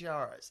Toddlers and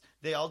Tiaras.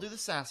 They all do the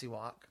sassy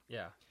walk.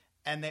 Yeah.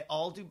 And they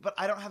all do, but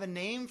I don't have a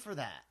name for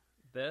that.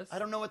 This? I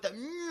don't know what that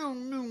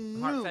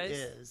Heart face?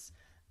 is.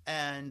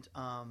 And,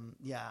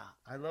 yeah,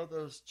 I love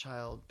those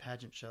child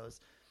pageant shows.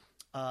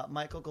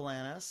 Michael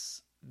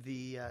Galanis,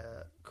 the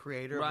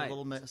creator of the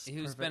Little Miss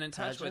Who's Perfect been in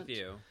touch pageant, with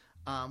you.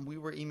 we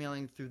were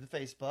emailing through the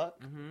Facebook.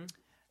 Mm-hmm.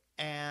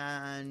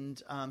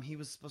 And he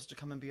was supposed to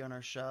come and be on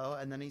our show.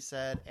 And then he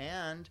said,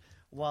 and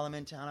while I'm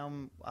in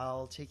town,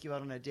 I'll take you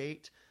out on a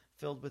date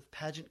filled with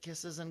pageant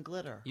kisses and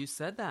glitter. You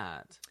said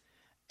that.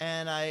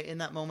 And I, in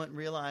that moment,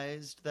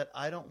 realized that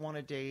I don't want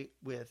to date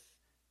with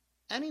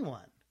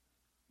anyone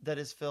that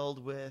is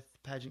filled with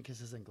pageant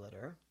kisses and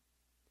glitter.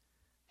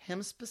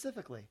 Him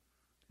specifically.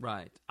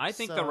 Right. I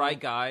think So- the right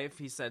guy, if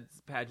he said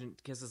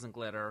pageant kisses and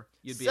glitter,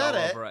 you'd be Said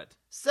all it. over it.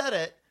 Said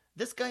it.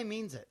 This guy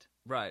means it.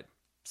 Right.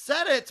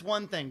 Said it's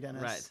one thing,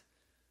 Dennis. Right.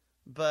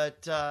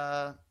 But,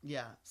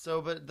 yeah.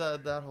 So, but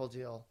that whole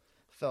deal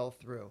fell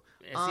through.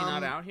 Is he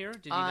not out here?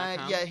 Did he not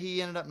come? Yeah,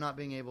 he ended up not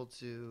being able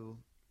to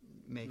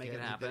make Make it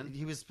it happen?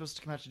 He was supposed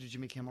to come out to do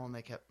Jimmy Kimmel, and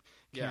they kept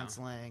Yeah.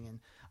 canceling. And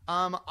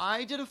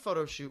I did a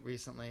photo shoot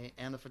recently,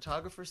 and the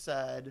photographer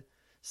said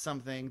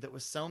something that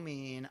was so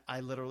mean,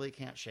 I literally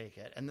can't shake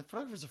it. And the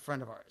photographer's a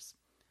friend of ours.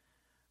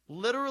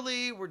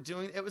 Literally,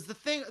 it was the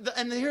thing,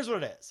 and here's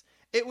what it is.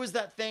 It was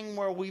that thing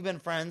where we've been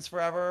friends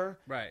forever.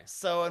 Right.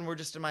 So, and we're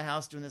just in my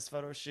house doing this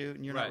photo shoot,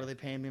 and you're not Right. really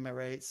paying me my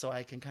rate, so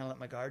I can kind of let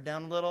my guard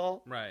down a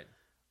little. Right.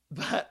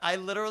 But I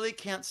literally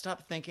can't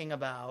stop thinking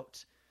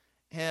about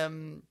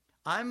him.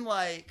 I'm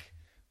like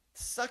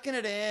sucking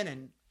it in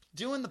and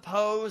doing the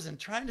pose and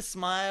trying to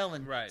smile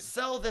and Right.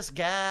 sell this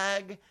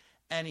gag.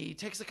 And he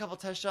takes a couple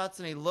test shots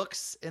and he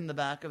looks in the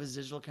back of his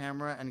digital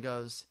camera and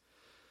goes,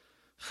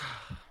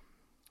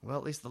 well,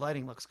 at least the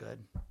lighting looks good.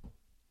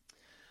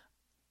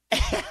 And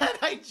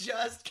I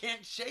just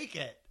can't shake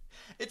it.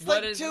 It's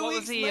What like 2 was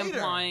weeks he later.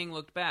 implying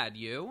looked bad?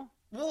 You?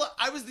 Well,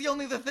 I was the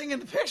only thing in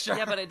the picture.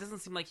 Yeah, but it doesn't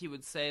seem like he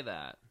would say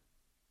that.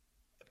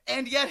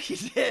 And yet he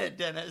did,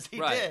 Dennis. He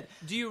Right. did.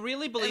 Do you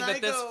really believe And I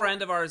that this go-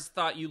 friend of ours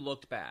thought you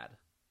looked bad?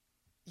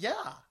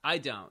 Yeah. I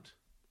don't.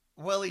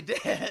 Well, he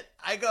did.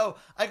 I go,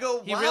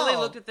 He wow. really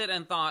looked at it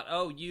and thought,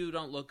 "Oh, you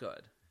don't look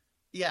good."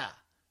 Yeah.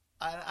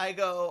 I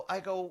go,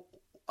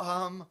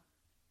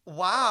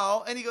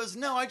 wow. And he goes,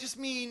 no, I just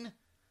mean,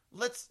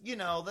 let's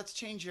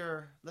change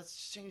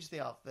the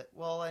outfit.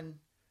 Well, and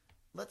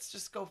let's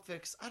just go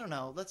fix, I don't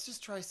know, let's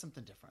just try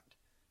something different.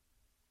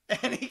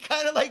 And he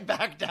kind of like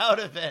backed out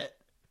of it.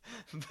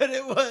 But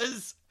it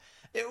was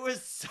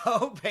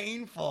so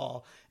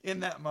painful in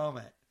that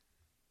moment.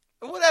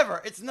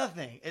 Whatever, it's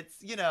nothing. It's,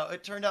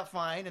 it turned out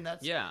fine, and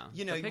that's, Yeah,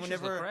 the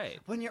pictures look great.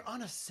 when you're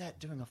on a set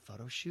doing a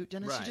photo shoot,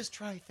 Dennis, Right. you just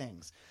try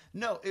things.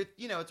 No,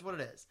 it's what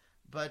it is.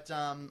 But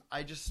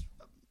I just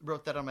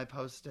wrote that on my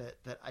Post-it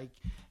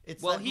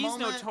it's Well, that he's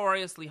moment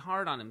notoriously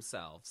hard on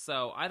himself,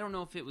 so I don't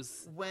know if it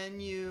was.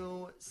 when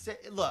you say,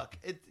 look,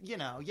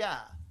 yeah.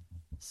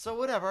 So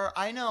whatever,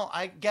 I know,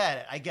 I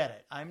get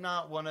it. I'm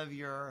not one of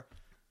your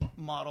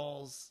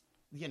models,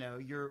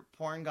 your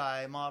porn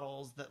guy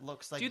models that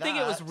looks like that. Do you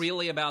think it was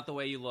really about the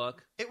way you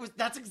look?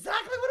 That's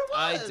exactly what it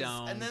I was.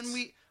 don't. And then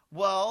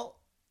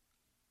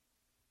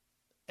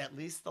at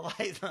least the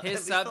light.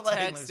 His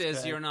subtext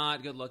is you're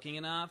not good looking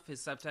enough. His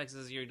subtext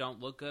is you don't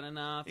look good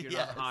enough. You're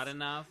Yes. not hot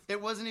enough.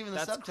 It wasn't even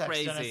the That's subtext,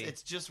 crazy. Dennis.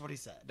 It's just what he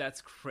said.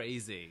 That's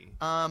crazy.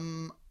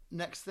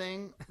 Next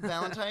thing,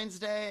 Valentine's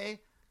Day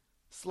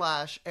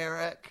 /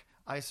 Eric,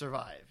 I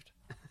survived.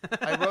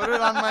 I wrote it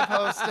on my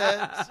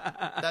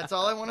Post-it. That's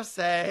all I want to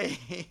say.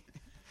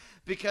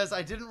 Because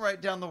I didn't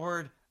write down the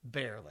word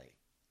barely.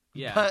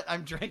 Yeah. But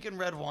I'm drinking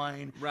red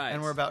wine, Right.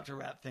 and we're about to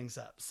wrap things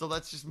up. So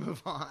let's just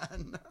move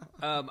on.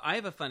 I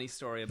have a funny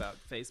story about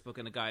Facebook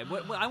and a guy.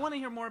 I want to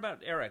hear more about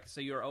Eric. So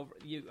you're over.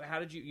 How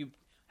did you?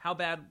 How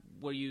bad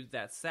were you?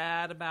 That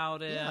sad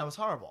about it? Yeah, it was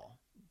horrible.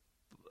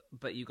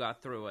 But you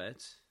got through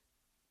it.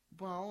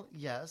 Well,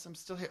 yes, I'm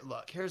still here.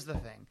 Look, here's the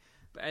thing.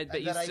 But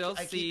you That I still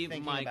keep see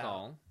thinking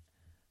Michael,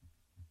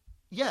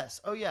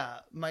 Yes. Oh, yeah.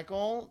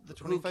 Michael, the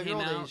who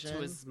 25-year-old came out Asian,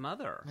 to his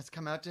mother. has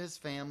come out to his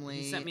family.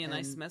 He sent me a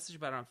nice and- message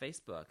about it on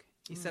Facebook.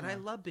 He said, "I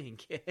love being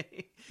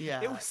gay."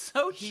 Yeah. It was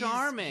so He's-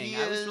 charming. he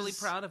I was really is-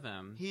 proud of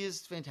him. He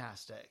is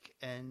fantastic,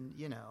 and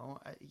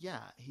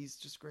yeah, he's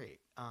just great.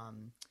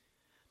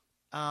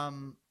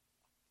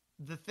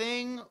 The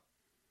thing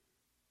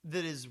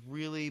that has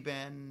really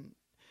been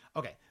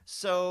okay.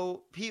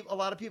 So a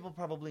lot of people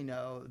probably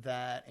know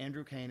that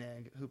Andrew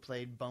Koenig, who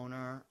played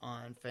Boner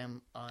on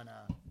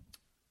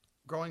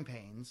Growing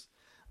Pains,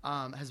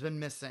 has been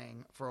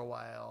missing for a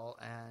while,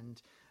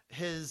 and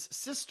his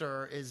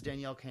sister is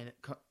Danielle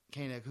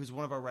Koenig, who's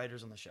one of our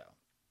writers on the show.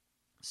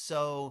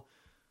 So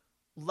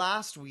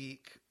last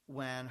week,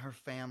 when her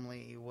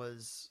family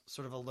was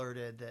sort of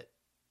alerted that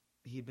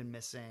he'd been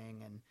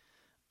missing, and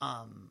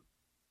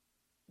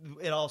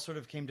it all sort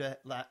of came to,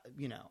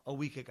 a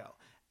week ago.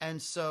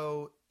 And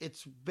so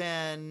it's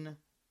been,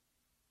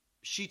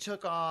 she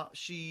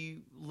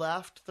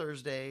left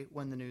Thursday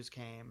when the news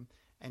came,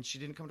 and she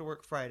didn't come to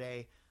work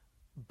Friday,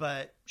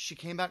 but she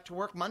came back to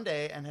work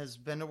Monday and has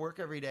been to work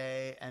every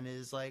day and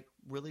is like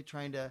really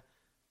trying to,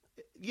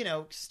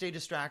 stay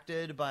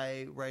distracted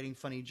by writing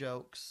funny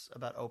jokes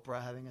about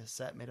Oprah having a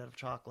set made out of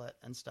chocolate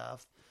and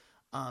stuff.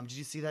 Did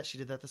you see that? She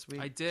did that this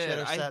week. I did. She had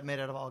her set made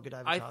out of all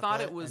Godiva chocolate. I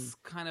thought it was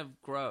kind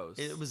of gross.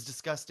 It was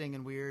disgusting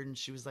and weird. And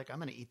she was like, I'm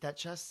going to eat that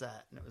chess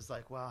set. And it was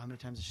like, wow, how many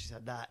times has she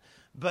said that?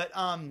 But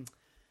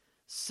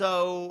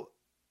so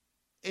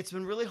it's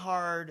been really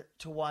hard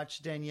to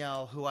watch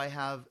Danielle, who I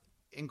have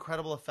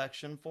incredible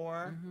affection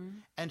for,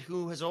 and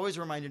who has always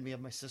reminded me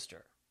of my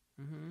sister.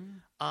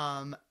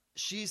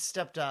 She's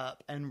stepped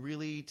up and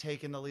really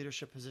taken the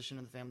leadership position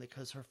in the family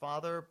because her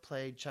father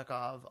played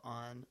Chekhov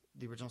on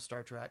the original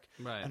Star Trek.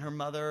 Right. And her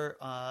mother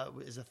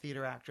is a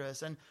theater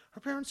actress. And her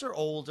parents are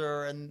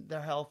older and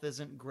their health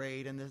isn't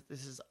great. And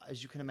this is,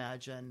 as you can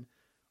imagine,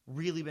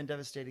 really been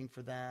devastating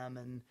for them.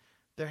 And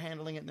they're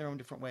handling it in their own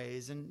different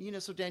ways.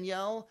 And, so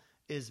Danielle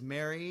is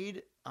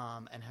married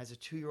and has a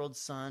 2-year-old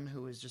son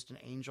who is just an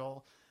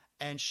angel.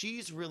 And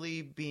she's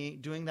really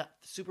doing that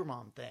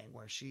supermom thing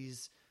where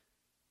she's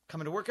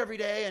coming to work every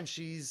day, and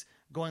she's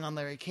going on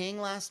Larry King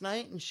last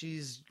night, and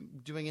she's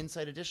doing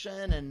Inside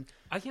Edition, and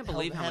I can't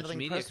believe how much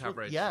media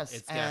coverage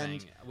it's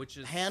getting, which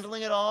is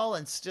handling it all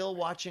and still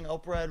watching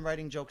Oprah and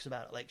writing jokes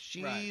about it. Like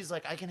she's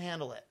like, I can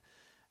handle it.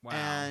 Wow.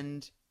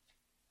 And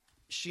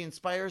she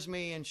inspires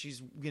me, and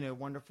she's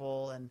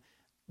wonderful,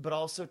 but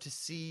also to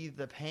see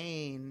the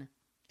pain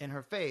in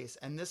her face.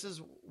 And this is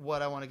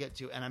what I want to get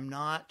to, and I'm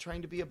not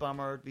trying to be a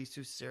bummer, be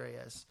too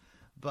serious,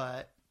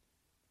 but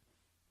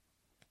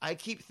I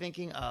keep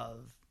thinking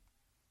of,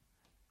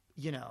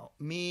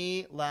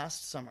 me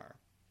last summer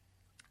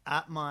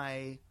at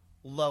my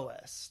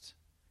lowest,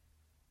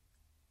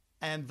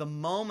 and the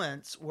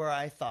moments where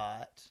I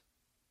thought,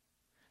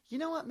 you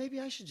know what, maybe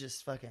I should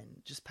just pack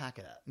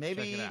it up.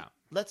 Maybe check it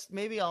out.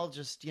 Maybe I'll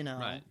just,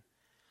 Right.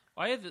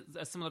 Well, I had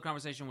a similar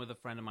conversation with a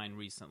friend of mine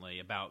recently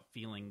about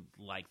feeling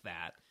like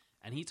that.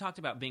 And he talked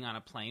about being on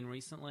a plane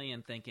recently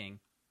and thinking,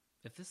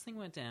 if this thing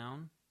went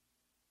down,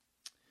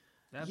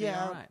 that'd be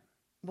all right.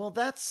 Well,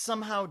 that's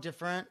somehow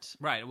different.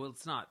 Right. Well,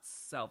 it's not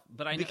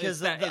but I know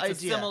because it's a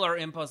similar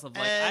impulse of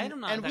like, I don't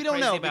know. And we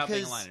don't know about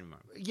being alive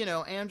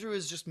anymore. Andrew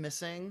is just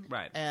missing.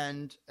 Right.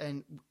 And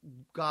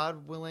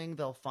God willing,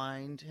 they'll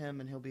find him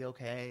and he'll be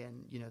okay.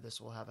 And,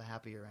 this will have a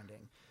happier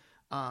ending.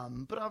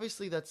 But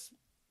obviously that's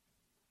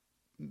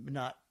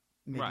not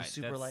maybe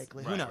super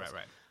likely. Who knows?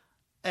 Right.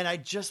 And I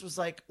just was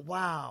like,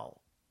 wow.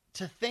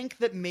 To think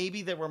that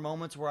maybe there were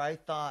moments where I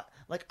thought,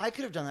 like, I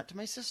could have done that to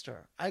my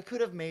sister. I could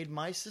have made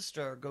my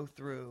sister go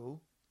through,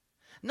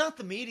 not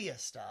the media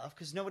stuff,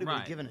 because nobody would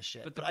have given a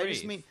shit. But I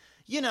just mean,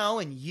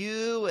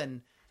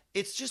 and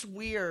it's just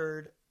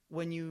weird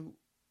when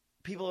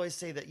people always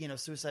say that,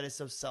 suicide is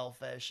so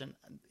selfish. And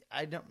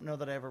I don't know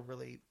that I ever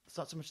really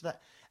thought so much of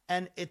that.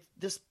 And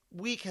this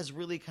week has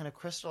really kind of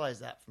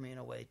crystallized that for me in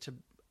a way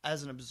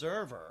as an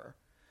observer,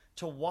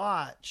 to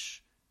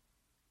watch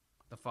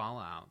the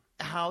fallout,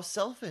 how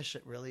selfish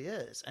it really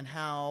is, and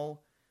how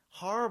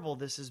horrible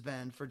this has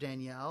been for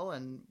Danielle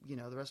and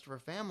the rest of her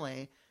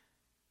family.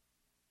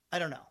 I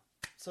don't know.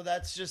 So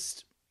that's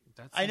just.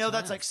 I know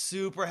that's like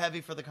super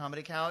heavy for the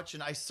Comedy Couch,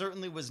 and I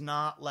certainly was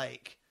not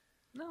like.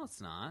 No,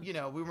 it's not.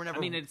 We were never.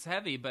 I mean, it's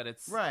heavy, but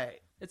it's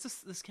right.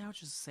 This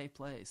couch is a safe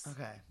place.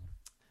 Okay.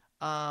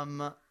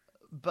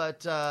 But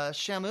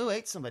Shamu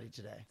ate somebody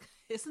today.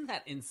 Isn't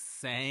that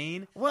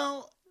insane?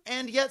 Well.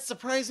 And yet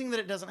surprising that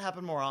it doesn't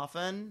happen more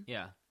often.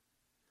 Yeah.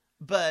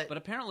 But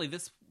apparently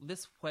this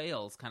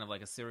whale's kind of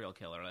like a serial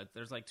killer.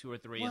 There's like 2 or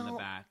 3 in the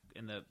back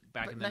in the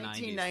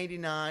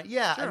 1999.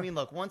 Yeah, sure. I mean,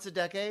 look, once a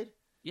decade.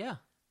 Yeah.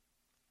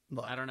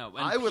 Look, I don't know.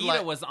 And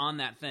PETA was on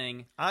that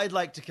thing. I'd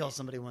like to kill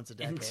somebody once a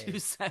decade. In 2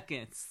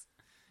 seconds.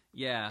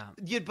 Yeah.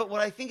 But what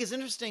I think is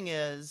interesting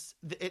is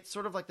it's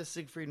sort of like the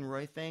Siegfried and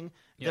Roy thing.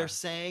 Yeah. They're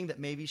saying that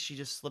maybe she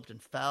just slipped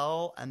and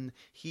fell, and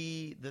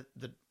the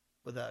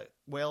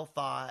whale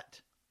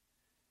thought,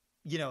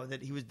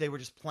 that they were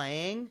just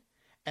playing,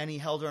 and he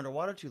held her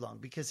underwater too long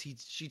because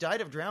she died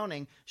of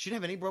drowning. She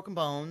didn't have any broken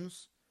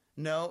bones.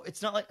 No,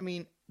 it's not like,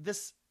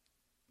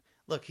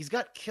 look, he's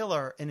got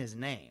killer in his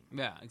name.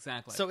 Yeah,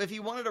 exactly. So if he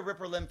wanted to rip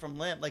her limb from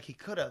limb, like, he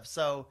could have.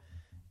 So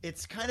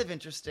it's kind of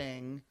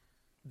interesting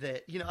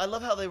that, I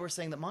love how they were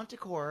saying that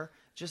Montecore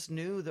just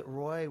knew that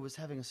Roy was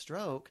having a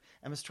stroke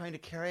and was trying to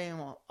carry him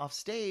off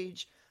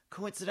stage,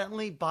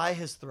 coincidentally by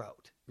his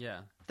throat.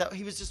 Yeah. That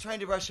he was just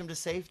trying to rush him to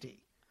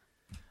safety.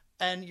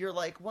 And you're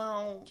like,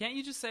 well... Can't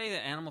you just say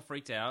that animal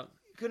freaked out?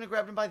 Couldn't have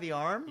grabbed him by the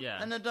arm?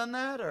 Yeah. And have done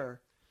that,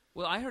 or...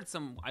 Well, I heard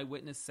some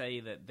eyewitness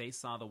say that they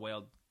saw the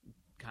whale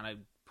kind of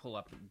pull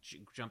up and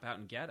jump out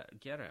and get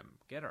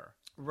her.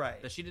 Right.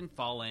 That she didn't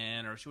fall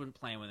in, or she wasn't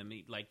playing with him,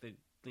 like the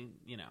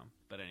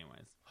But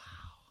anyways. Wow.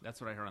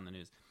 That's what I heard on the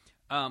news.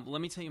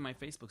 Let me tell you my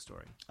Facebook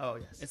story. Oh,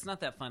 yes. It's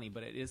not that funny,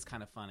 but it is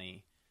kind of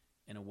funny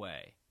in a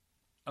way.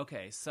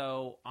 Okay,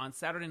 so on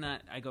Saturday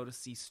night, I go to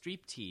see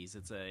Striptease.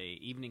 It's a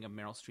evening of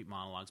Meryl Streep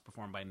monologues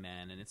performed by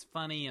men, and it's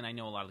funny, and I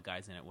know a lot of the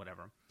guys in it,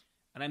 whatever.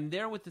 And I'm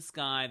there with this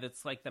guy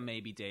that's like the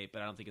maybe date,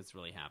 but I don't think it's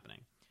really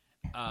happening.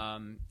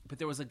 But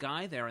there was a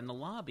guy there in the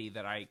lobby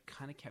that I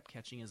kind of kept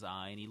catching his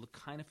eye, and he looked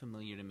kind of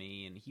familiar to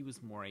me, and he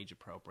was more age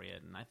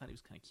appropriate, and I thought he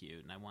was kind of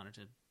cute, and I wanted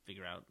to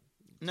figure out.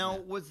 Now,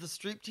 was the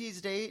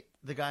Striptease date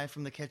the guy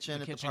from the kitchen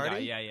the at kitchen the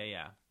party? guy,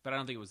 yeah. But I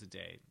don't think it was a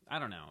date. I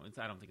don't know.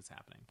 I don't think it's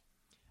happening.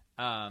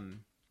 But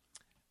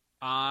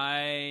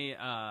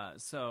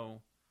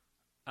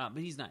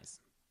he's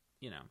nice,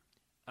 you know.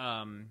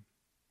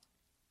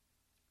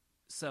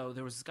 So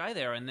there was this guy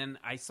there, and then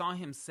I saw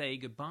him say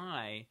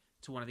goodbye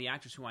to one of the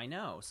actors who I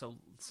know.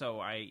 So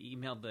I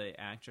emailed the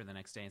actor the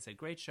next day and said,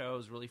 "Great show, it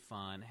was really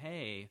fun.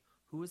 Hey,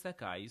 who was that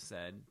guy you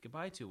said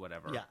goodbye to,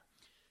 whatever?" Yeah.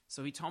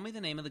 So he told me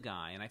the name of the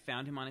guy, and I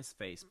found him on his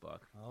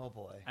Facebook. Oh,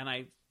 boy. And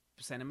I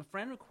sent him a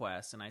friend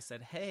request, and I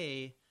said,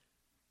 "Hey,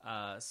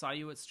 saw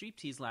you at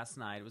Striptease last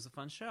night. It was a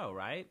fun show,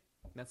 right?"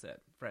 That's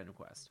it, friend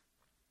request.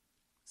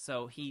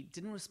 So he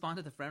didn't respond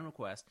to the friend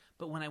request,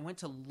 but when I went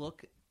to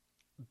look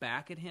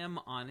back at him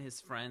on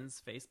his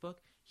friend's Facebook,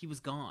 he was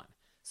gone.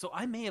 So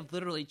I may have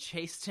literally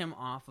chased him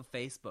off of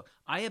Facebook.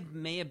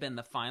 May have been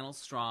the final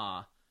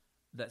straw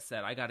that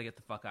said, I got to get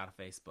the fuck out of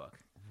Facebook.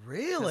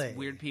 Really? 'Cause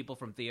weird people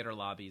from theater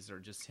lobbies are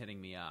just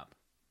hitting me up.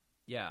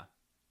 Yeah.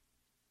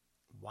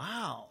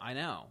 Wow. I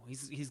know.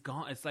 He's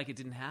gone. It's like it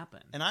didn't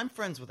happen. And I'm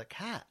friends with a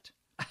cat.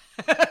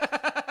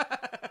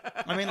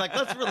 I mean, like,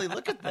 let's really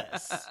look at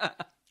this.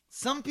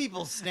 Some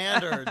people's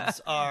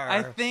standards are...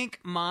 I think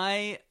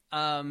my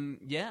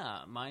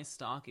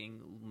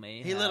stalking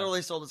may He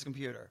literally sold his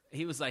computer.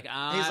 He was like,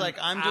 He's like,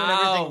 I'm doing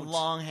out. everything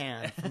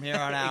longhand from here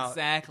on out.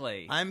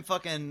 Exactly. I'm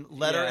fucking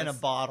letter in a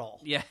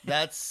bottle. Yeah.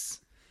 That's...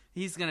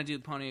 He's going to do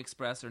Pony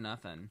Express or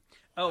nothing.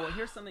 Oh, well,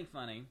 here's something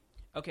funny.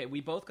 Okay, we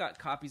both got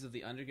copies of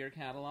the Undergear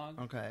catalog.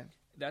 Okay.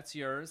 That's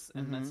yours,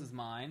 and this is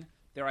mine.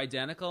 They're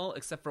identical,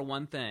 except for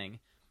one thing.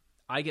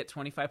 I get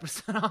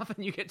 25% off,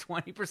 and you get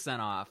 20%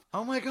 off.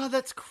 Oh, my God,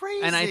 that's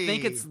crazy. And I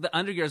think it's the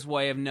Undergear's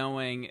way of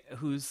knowing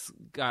who's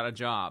got a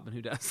job and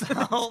who doesn't.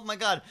 Oh, my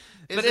God.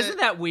 Isn't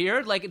that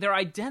weird? Like, they're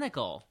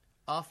identical.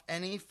 Off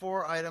any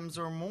 4 items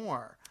or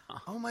more.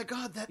 Oh, my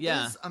God, that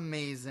is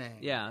amazing.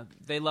 Yeah,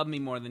 they love me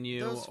more than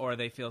you, or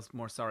they feel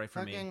more sorry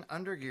for me. Fucking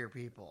Undergear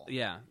people.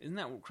 Yeah, isn't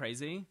that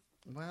crazy?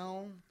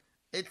 Well,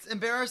 it's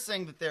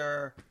embarrassing that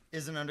there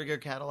is an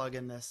Undergear catalog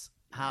in this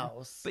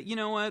house. But you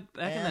know what?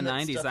 Back in the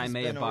that 90s, stuff I has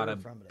may been have bought a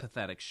ordered from it.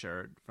 pathetic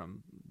shirt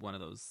from one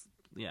of those.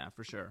 Yeah,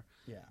 for sure.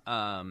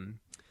 Yeah.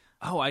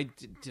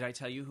 Did I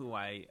tell you who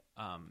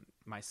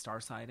my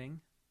star sighting?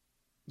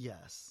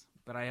 Yes.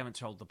 But I haven't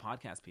told the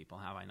podcast people,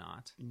 have I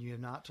not? You have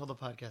not told the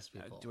podcast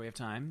people. Do we have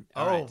time?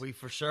 Oh, All right. we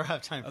for sure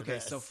have time for this. Okay,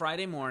 so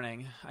Friday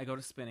morning, I go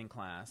to spinning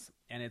class,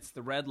 and it's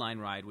the red line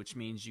ride, which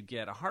means you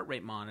get a heart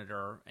rate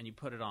monitor, and you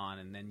put it on,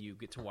 and then you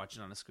get to watch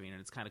it on a screen,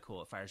 and it's kind of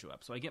cool. It fires you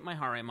up. So I get my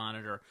heart rate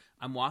monitor.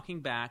 I'm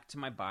walking back to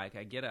my bike.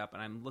 I get up,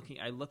 and I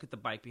look at the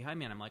bike behind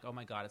me, and I'm like, oh,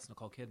 my God, it's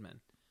Nicole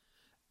Kidman.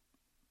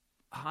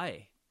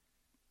 Hi.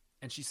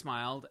 And she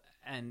smiled,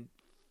 and...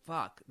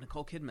 fuck,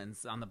 Nicole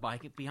Kidman's on the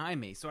bike behind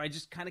me. So I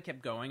just kind of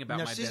kept going about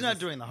my business. She's not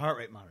doing the heart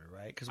rate monitor,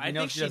 right? Because we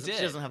know she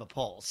doesn't have a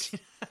pulse.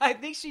 I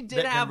think she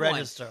did have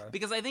one.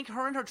 Because I think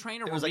her and her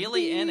trainer were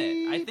really in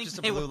it. I think just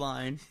a blue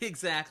line.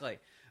 Exactly.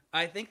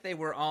 I think they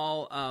were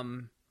all...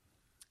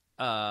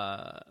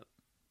 I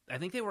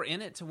think they were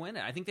in it to win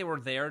it. I think they were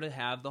there to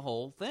have the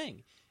whole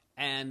thing.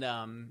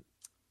 And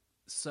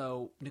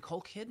so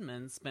Nicole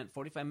Kidman spent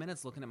 45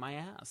 minutes looking at my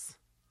ass.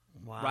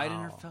 Wow. Right in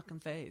her fucking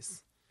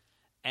face.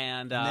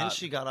 And then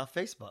she got off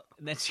Facebook.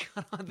 Then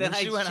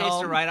I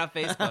chased her right off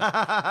Facebook.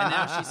 And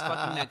now she's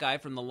fucking that guy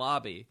from the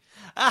lobby.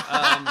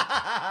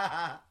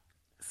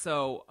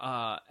 So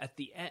at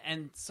the end,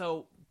 and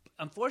so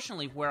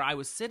unfortunately, where I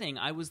was sitting,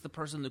 I was the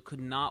person that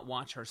could not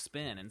watch her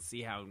spin and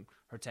see how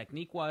her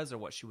technique was or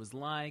what she was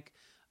like,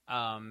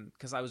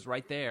 because I was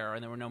right there,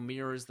 and there were no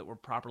mirrors that were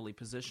properly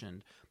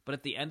positioned. But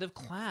at the end of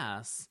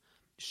class,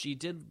 she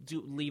did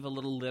leave a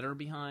little litter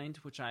behind,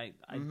 which I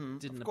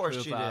didn't approve of. Of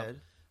course she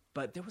did.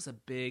 But there was a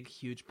big,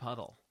 huge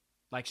puddle.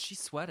 Like, she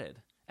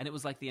sweated. And it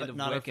was like the end of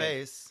not Wicked. Her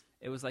face.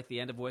 It was like the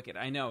end of Wicked.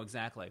 I know,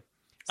 exactly.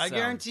 I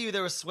guarantee you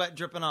there was sweat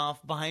dripping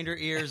off behind her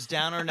ears,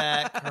 down her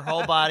neck, her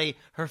whole body,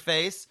 her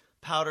face,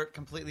 powdered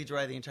completely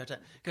dry the entire time.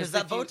 Because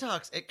that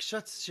Botox, it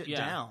shuts shit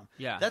down.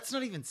 Yeah. That's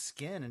not even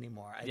skin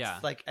anymore.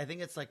 It's like, I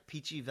think it's like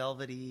peachy,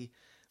 velvety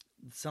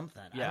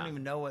something. Yeah. I don't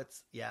even know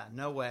what's... Yeah,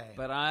 no way.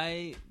 But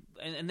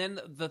and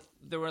then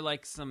there were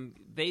like some...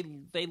 They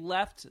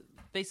left...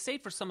 They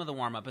stayed for some of the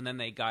warm-up, and then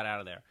they got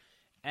out of there.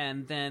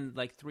 And then,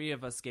 like, 3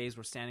 of us gays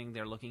were standing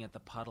there looking at the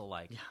puddle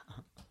like,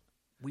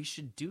 we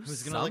should do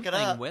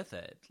something with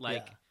it.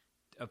 Like,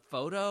 a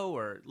photo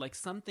or, like,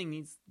 something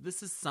needs...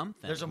 This is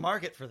something. There's a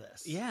market for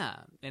this. Yeah.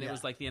 And it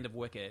was like the end of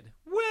Wicked.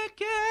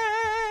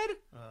 Wicked!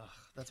 Ugh,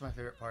 that's my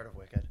favorite part of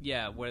Wicked.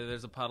 Yeah, where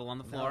there's a puddle on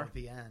the floor. No, at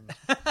the end.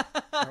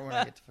 Or when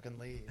I get to fucking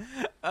leave.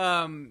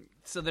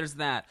 So there's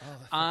that.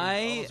 All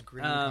those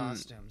green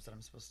costumes that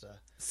I'm supposed to...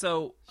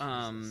 So,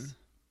 Jesus.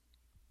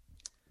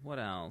 What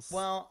else?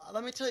 Well,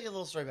 let me tell you a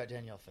little story about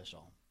Danielle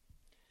Fishel.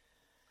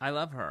 I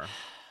love her.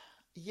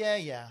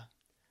 Yeah.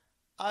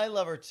 I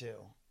love her too.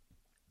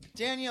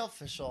 Danielle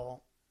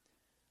Fishel,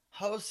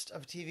 host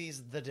of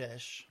TV's The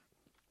Dish,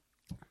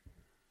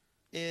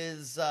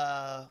 is,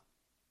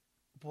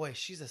 boy,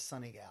 she's a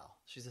sunny gal.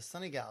 She's a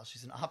sunny gal.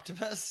 She's an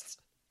optimist.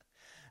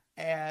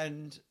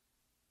 And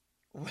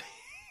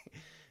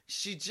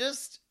she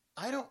just,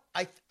 I've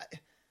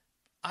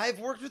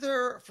worked with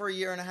her for a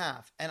year and a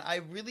half, and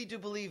I really do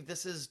believe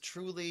this is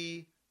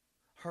truly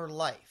her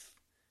life.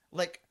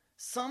 Like,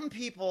 some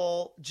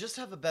people just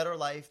have a better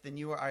life than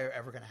you or I are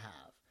ever going to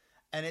have.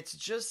 And it's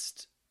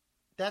just,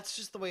 that's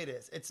just the way it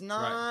is. It's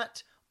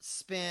not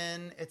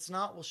spin. It's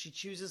not, well, she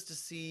chooses to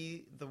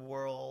see the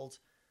world,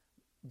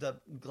 the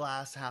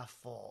glass half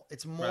full.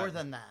 It's more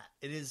than that.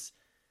 It is,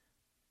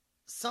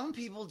 some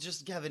people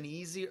just have an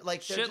easier,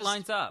 like, shit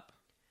lines up.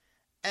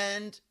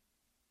 And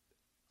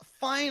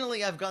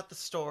finally, I've got the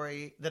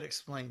story that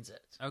explains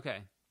it. Okay.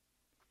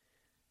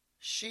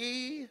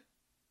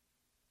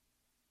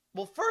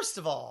 Well, first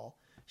of all,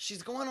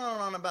 she's going on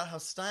and on about how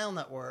Style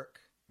Network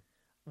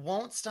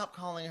won't stop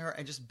calling her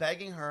and just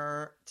begging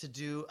her to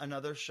do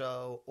another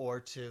show or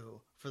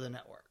two for the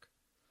network.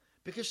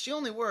 Because she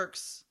only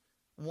works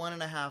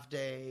 1.5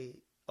 days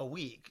a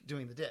week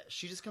doing The Dish.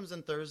 She just comes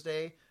in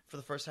Thursday for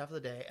the first half of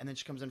the day, and then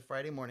she comes in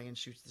Friday morning and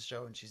shoots the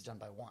show, and she's done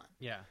by 1.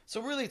 Yeah.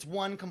 So really, it's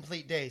one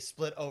complete day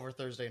split over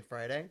Thursday and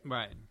Friday.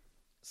 Right.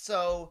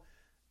 So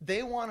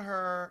they want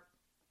her,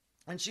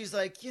 and she's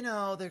like, you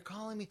know, they're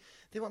calling me.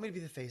 They want me to be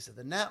the face of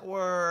the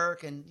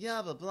network, and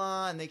blah,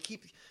 blah. And they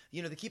keep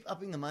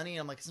upping the money.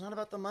 And I'm like, it's not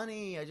about the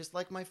money. I just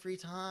like my free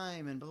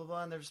time, and blah, blah,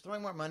 blah. And they're just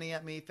throwing more money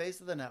at me, face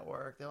of the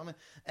network. They want me,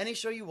 any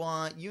show you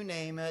want, you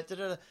name it. Da,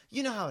 da, da.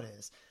 You know how it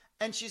is.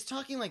 And she's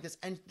talking like this.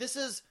 And this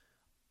is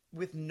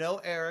with no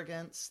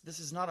arrogance. This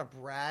is not a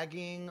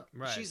bragging.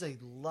 Right. She's a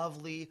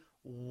lovely,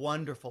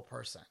 wonderful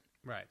person.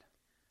 Right.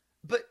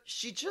 But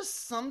she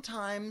just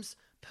sometimes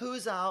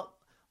poos out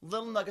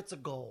little nuggets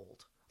of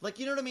gold. Like,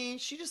 you know what I mean?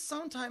 She just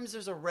sometimes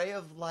there's a ray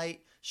of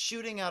light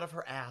shooting out of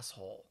her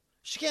asshole.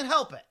 She can't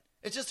help it.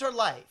 It's just her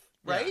life,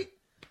 right?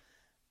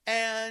 Yeah.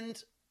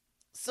 And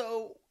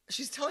so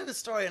she's telling the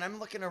story, and I'm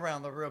looking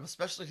around the room,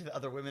 especially the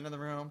other women in the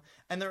room,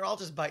 and they're all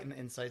just biting the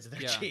insides of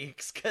their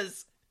cheeks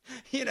because,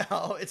 you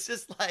know, it's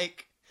just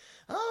like,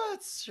 oh,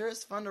 it's sure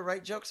is fun to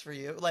write jokes for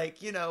you.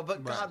 Like, you know,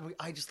 but God,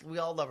 we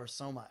all love her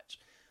so much.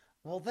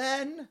 Well,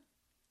 then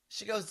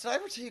she goes, did I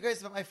ever tell you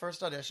guys about my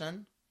first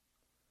audition?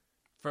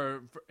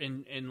 For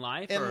in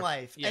life? In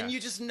life. Yeah. And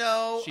you just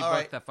know, she all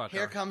right, that fucker.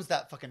 Here comes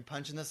that fucking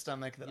punch in the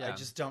stomach that I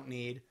just don't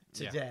need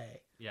today.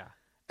 Yeah.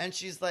 And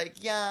she's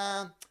like,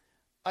 yeah,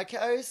 I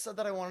always said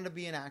that I wanted to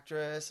be an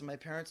actress, and my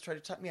parents tried to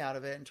talk me out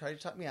of it,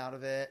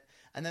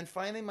 And then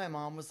finally my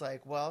mom was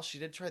like, well, she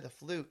did try the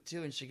flute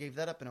too, and she gave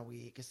that up in a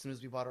week as soon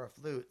as we bought her a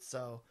flute.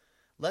 So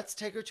let's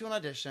take her to an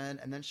audition,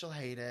 and then she'll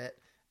hate it,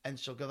 and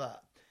she'll give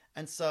up.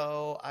 And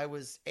so I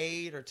was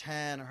 8 or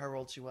 10 or however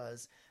old she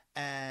was,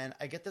 and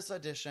I get this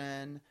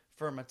audition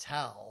for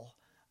Mattel.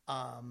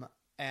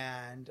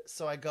 And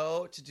so I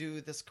go to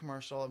do this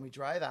commercial, and we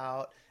drive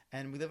out,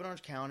 and we live in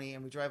Orange County,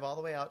 and we drive all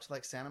the way out to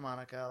like Santa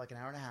Monica, like an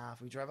hour and a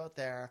half. We drive out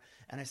there,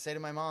 and I say to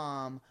my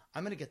mom,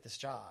 I'm going to get this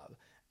job.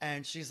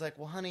 And she's like,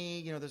 well, honey,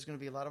 you know, there's going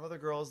to be a lot of other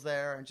girls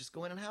there, and just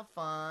go in and have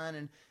fun.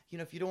 And, you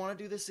know, if you don't want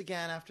to do this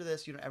again after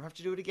this, you don't ever have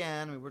to do it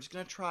again. I mean, we're just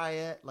going to try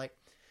it. Like,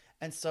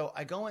 and so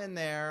I go in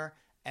there,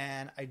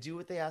 and I do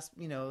what they ask,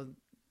 you know,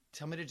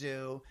 tell me to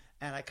do.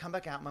 And I come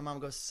back out. My mom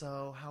goes,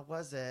 so how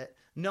was it?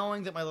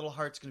 Knowing that my little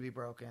heart's going to be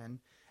broken.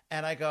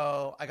 And I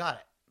go, I got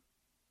it.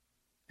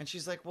 And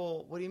she's like,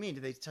 well, what do you mean?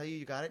 Did they tell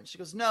you got it? And she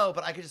goes, no,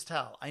 but I could just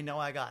tell. I know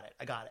I got it.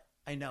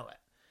 I know it.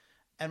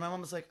 And my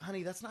mom was like,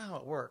 honey, that's not how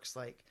it works.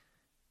 Like,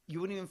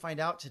 you wouldn't even find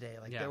out today.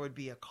 Like, there would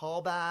be a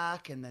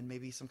callback and then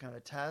maybe some kind of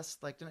a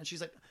test. Like, and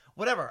she's like,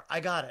 whatever.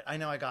 I got it. I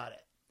know I got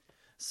it.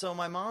 So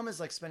my mom is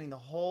like spending the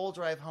whole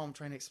drive home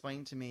trying to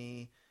explain to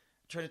me,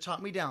 trying to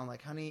talk me down.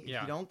 Like, honey, if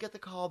you don't get the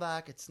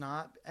callback, it's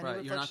not any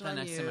reflection you're not the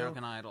next you.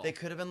 American Idol. They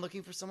could have been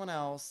looking for someone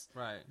else.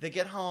 Right. They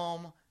get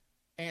home,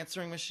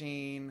 answering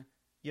machine,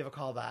 you have a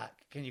callback.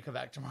 Can you come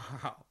back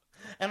tomorrow?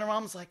 And her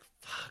mom's like,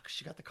 fuck,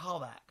 she got the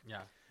callback.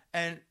 Yeah.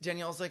 And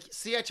Danielle's like,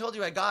 see, I told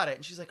you I got it.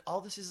 And she's like, all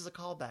this is a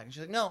callback. And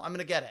she's like, no, I'm going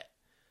to get it.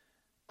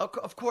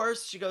 Of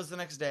course, she goes the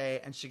next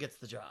day and she gets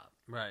the job.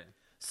 Right.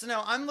 So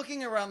now I'm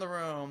looking around the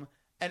room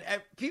and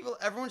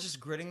everyone's just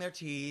gritting their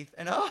teeth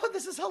and, oh,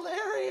 this is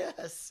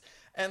hilarious.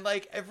 And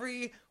like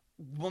every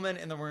woman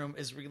in the room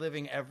is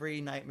reliving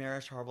every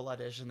nightmarish, horrible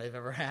audition they've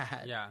ever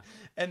had. Yeah.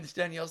 And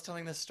Danielle's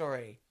telling this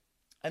story.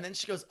 And then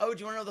she goes, oh, do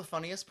you want to know the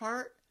funniest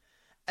part?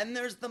 And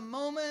there's the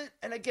moment,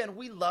 and again,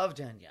 we love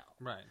Danielle.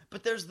 Right.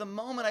 But there's the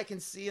moment I can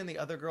see in the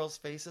other girls'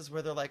 faces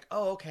where they're like,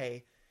 oh,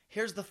 okay,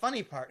 here's the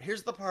funny part.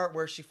 Here's the part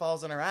where she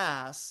falls on her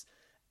ass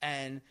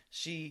and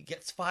she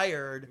gets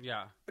fired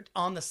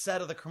on the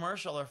set of the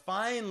commercial, or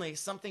finally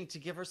something to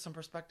give her some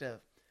perspective.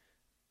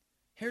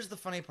 Here's the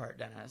funny part,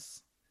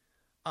 Dennis.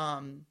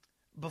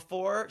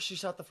 Before she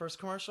shot the first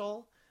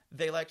commercial,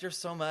 they liked her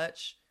so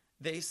much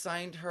they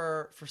signed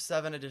her for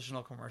 7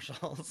 additional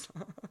commercials.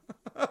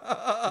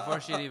 Before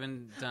she'd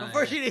even done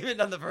Before she'd even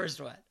done the first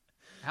one.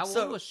 How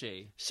So- old was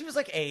she? She was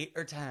like 8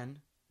 or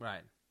 10.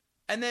 Right.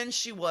 And then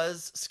she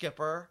was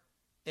Skipper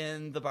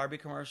in the Barbie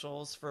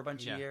commercials for a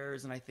bunch Yeah. of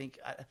years. And I think,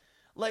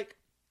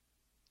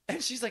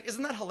 and she's like,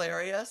 isn't that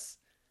hilarious?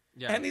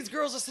 Yeah. And these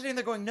girls are sitting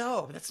there going,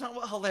 no, that's not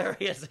what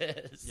hilarious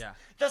is. Yeah.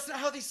 That's not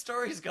how these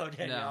stories go,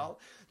 Danielle.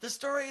 The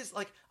story is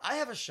like, I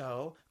have a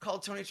show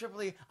called Tony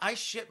Tripoli, I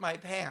Shit My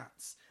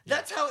Pants.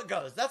 That's how it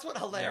goes. That's what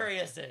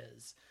hilarious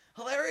is.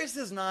 Hilarious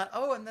is not,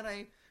 oh, and then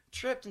I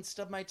tripped and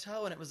stubbed my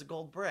toe and it was a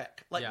gold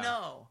brick. Like, Yeah.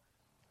 no.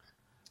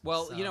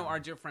 Well, So- you know, our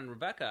dear friend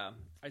Rebecca,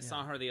 I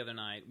saw her the other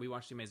night. We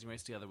watched The Amazing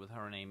Race together with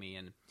her and Amy,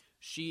 and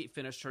she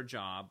finished her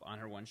job on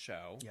her one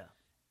show. Yeah.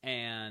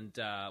 And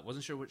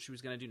wasn't sure what she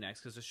was going to do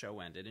next because the show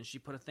ended. And she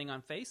put a thing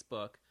on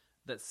Facebook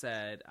that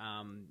said,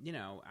 you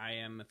know, I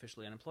am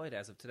officially unemployed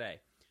as of today.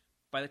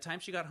 By the time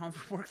she got home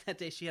from work that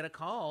day, she had a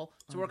call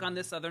to work on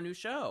this other new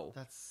show.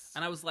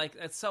 And I was like,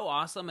 it's so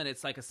awesome, and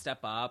it's like a step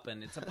up,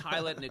 and it's a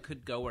pilot, and it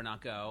could go or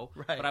not go.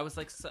 Right. But I was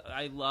like,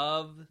 I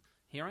love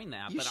hearing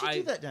that. You but should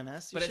do that,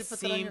 Dennis. You but should it put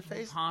that on your seemed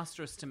face.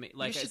 preposterous to me.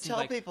 Like, You it should seemed tell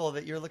like, people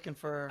that you're looking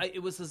for...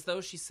 it was as though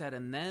she said,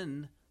 and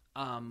then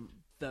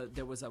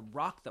there was a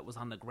rock that was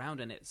on the ground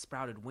and it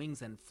sprouted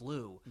wings and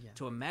flew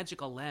to a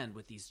magical land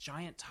with these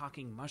giant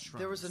talking mushrooms.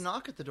 There was a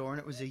knock at the door and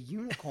it was a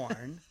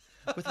unicorn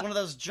with one of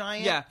those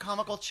giant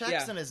comical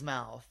checks in his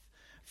mouth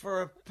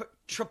for a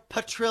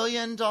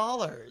quadrillion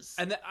dollars.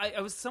 And I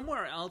was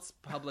somewhere else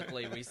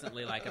publicly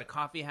recently, like at a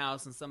coffee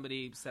house, and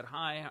somebody said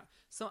hi.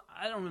 So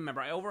I don't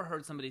remember. I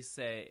overheard somebody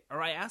say,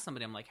 or I asked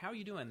somebody, I'm like, "How are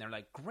you doing?" They're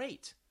like,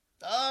 "Great."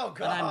 Oh,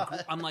 God.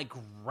 And I'm like,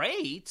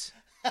 "Great."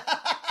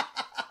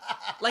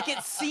 Like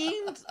it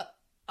seemed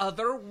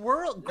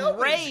otherworld.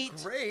 Great.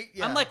 Great.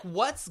 Yeah. I'm like,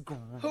 "What's great?"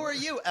 Who are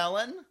you,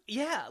 Ellen?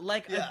 Yeah,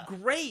 like Yeah. a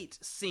great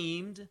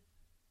seemed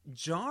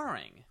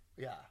jarring.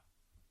 Yeah.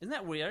 Isn't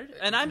that weird?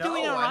 And I'm No,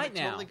 doing it I right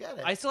now. totally get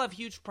it. I still have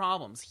huge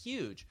problems,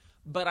 huge.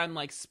 But I'm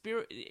like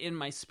in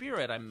my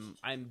spirit, I'm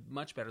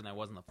much better than I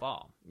was in the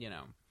fall. You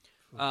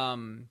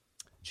know,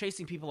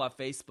 chasing people off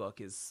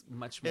Facebook is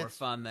much more It's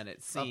fun than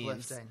it seems.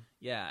 uplifting.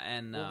 Yeah,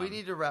 and Well, we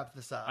need to wrap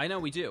this up. I know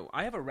we do.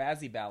 I have a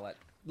Razzie ballot.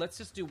 Let's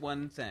just do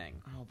one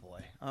thing. Oh,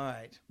 boy. All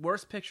right.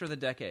 Worst picture of the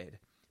decade: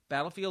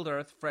 Battlefield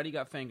Earth, Freddy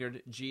Got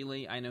Fingered,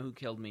 Geely, I Know Who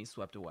Killed Me,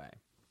 Swept Away.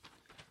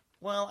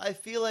 Well, I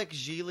feel like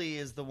Geely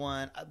is the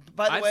one.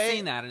 By the I've way,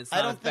 seen that, and it's I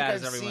not don't as think bad I've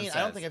as everyone seen. says. I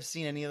don't think I've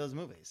seen any of those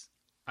movies.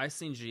 I've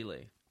seen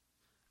Geely.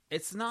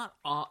 It's not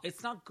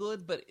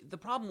good, but the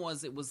problem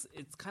was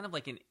it's kind of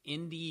like an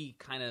indie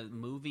kind of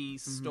movie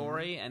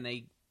story, and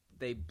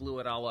they blew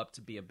it all up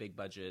to be a big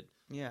budget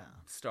Yeah.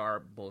 star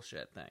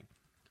bullshit thing.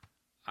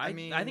 I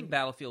I think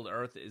Battlefield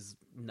Earth is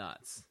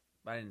nuts,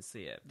 but I didn't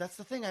see it. That's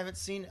the thing. I haven't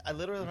seen. I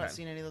literally have not Okay.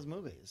 seen any of those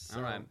movies. So.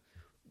 All right,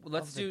 well,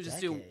 let's Of the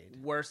do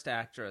decade. worst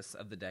actress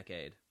of the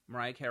decade: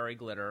 Mariah Carey,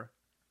 Glitter,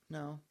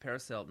 No,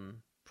 Paris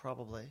Hilton,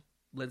 probably.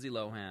 Lindsay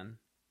Lohan,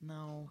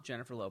 No.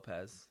 Jennifer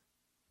Lopez,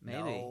 maybe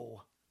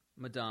No.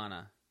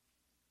 Madonna.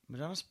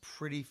 Madonna's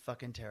pretty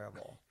fucking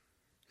terrible.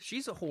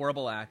 She's a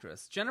horrible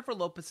actress. Jennifer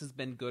Lopez has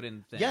been good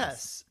in things.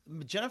 Yes,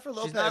 Jennifer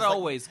Lopez. She's not like-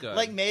 always good.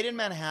 Like Made in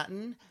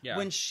Manhattan. Yeah.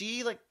 When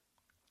she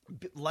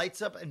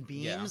lights up and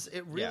beams,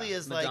 it really Yeah.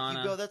 is like Madonna.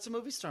 you go. That's a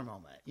movie star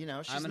moment. You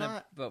know, she's I'm gonna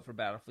not. vote for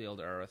Battlefield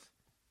Earth,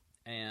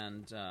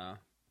 and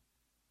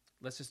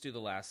let's just do the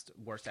last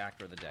worst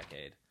actor of the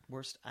decade: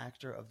 Worst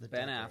actor of the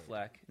Ben decade.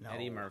 Affleck, No.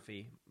 Eddie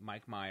Murphy,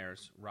 Mike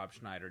Myers, Rob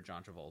Schneider,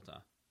 John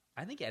Travolta.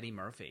 I think Eddie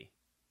Murphy.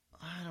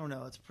 I don't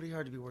know. It's pretty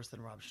hard to be worse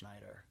than Rob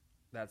Schneider.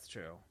 That's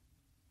true.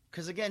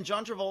 Because again,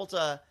 John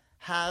Travolta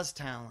has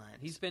talent.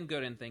 He's been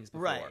good in things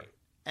before. right.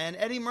 And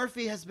Eddie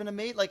Murphy has been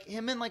amazing. Like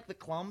him and like the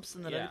Clumps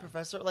and the Yeah. Nutty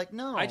Professor. Like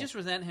no, I just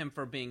resent him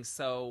for being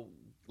so.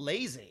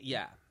 lazy.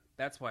 Yeah,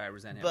 that's why I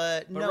resent him.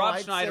 But no, Rob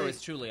I'd Schneider say-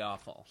 is truly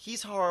awful.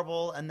 He's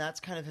horrible, and that's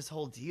kind of his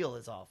whole deal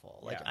is awful.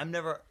 Like Yeah. I'm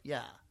never.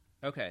 Yeah.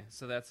 Okay,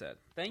 so that's it.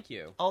 Thank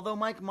you. Although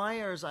Mike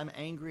Myers, I'm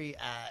angry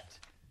at.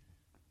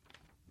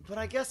 But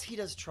I guess he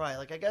does try.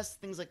 Like I guess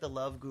things like the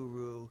Love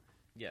Guru,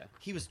 Yeah.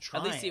 he was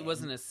trying. At least it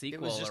wasn't a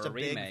sequel just or a a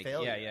big remake.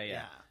 failure. Yeah.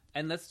 Yeah.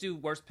 And let's do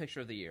worst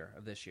picture of the year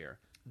of this year.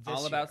 This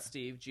All About year.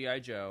 Steve, G.I.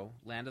 Joe,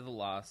 Land of the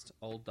Lost,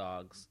 Old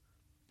Dogs,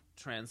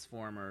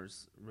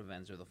 Transformers,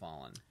 Revenge of the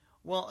Fallen.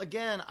 Well,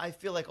 again, I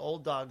feel like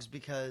Old Dogs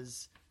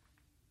because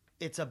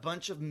it's a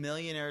bunch of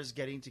millionaires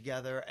getting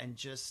together and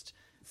just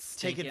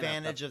take Stinking up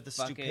advantage of the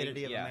fucking-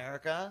 stupidity of yeah.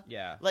 America.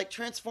 Yeah. Like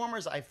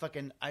Transformers, I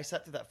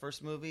sat through that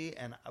first movie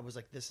and I was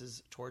like, this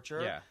is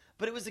torture. Yeah.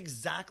 But it was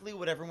exactly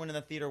what everyone in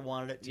the theater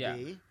wanted it to Yeah.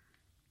 be.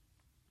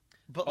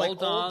 But like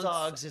Old Old Dogs-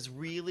 Dogs is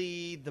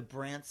really the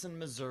Branson,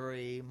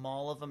 Missouri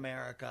Mall of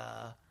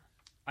America.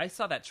 I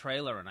saw that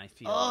trailer and I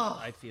feel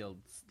Ugh.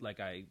 like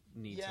I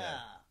need to Yeah.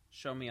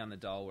 show me on the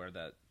doll where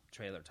that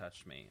trailer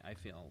touched me. I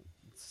feel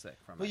sick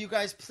from Well, it. you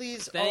guys,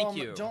 please Thank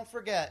you. don't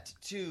forget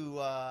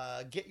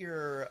to get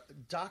your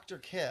Dr.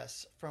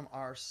 Kiss from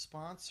our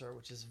sponsor,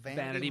 which is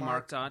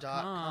VanityMark.com.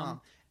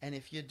 VanityMark.com. And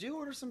if you do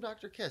order some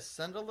Dr. Kiss,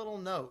 send a little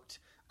note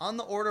On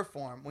the order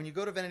form, when you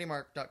go to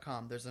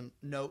vanitymark.com, there's a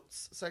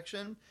notes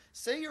section.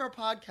 Say you're a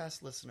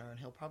podcast listener, and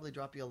he'll probably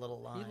drop you a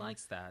little line. He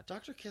likes that.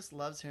 Dr. Kiss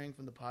loves hearing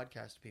from the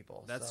podcast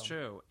people. That's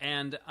true.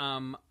 And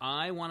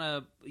you want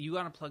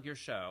to plug your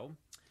show.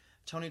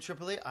 Tony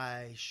Tripoli,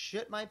 I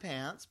Shit My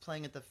Pants,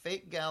 playing at the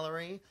Fake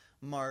Gallery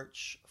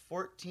March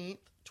 14th,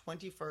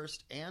 21st,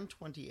 and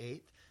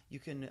 28th. You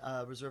can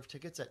reserve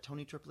tickets at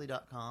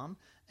tonytripoli.com,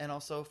 and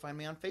also find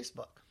me on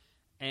Facebook.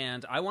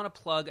 And I want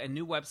to plug a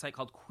new website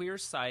called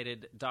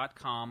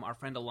queersighted.com. Our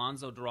friend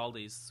Alonzo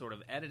Duraldi is sort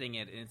of editing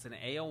it, and it's an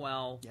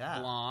AOL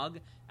blog,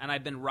 and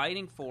I've been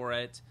writing for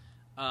it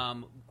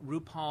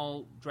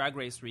RuPaul Drag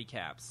Race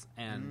recaps,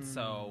 and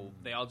so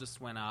they all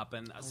just went up,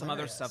 and some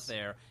other stuff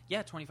there.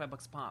 Yeah, $25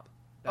 a pop.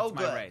 That's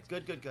my rate.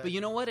 Good. But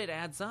you know what? It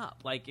adds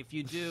up. Like, if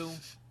you do...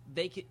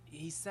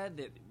 He said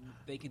that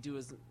they could do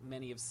as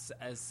many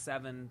as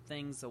 7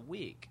 things a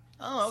week.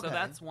 Oh, okay. So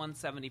that's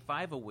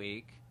 $175 a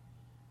week.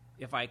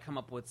 If I come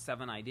up with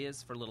 7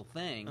 ideas for little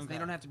things, they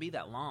don't have to be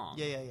that long.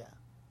 Yeah.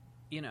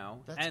 You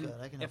know, That's and good.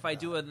 I can if help I with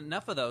do that.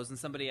 enough of those, and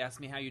somebody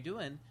asks me how you're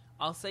doing,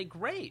 I'll say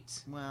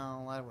great.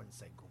 Well, I wouldn't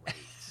say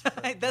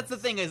great. That's the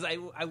thing is,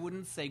 I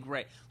wouldn't say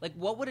great. Like,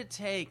 what would it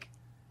take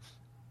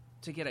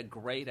to get a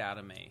great out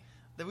of me?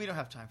 We don't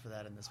have time for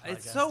that in this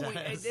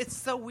podcast. It's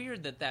so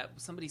weird that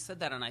somebody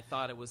said that, and I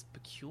thought it was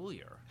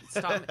peculiar.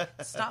 It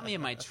stopped me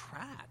in my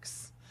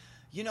tracks.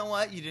 You know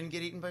what? You didn't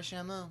get eaten by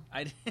Shamu.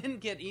 I didn't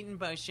get eaten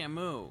by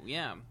Shamu.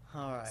 Yeah.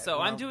 All right. So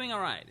I'm doing all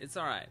right. It's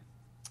all right.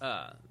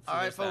 All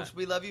right, folks.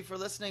 We love you for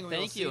listening. We will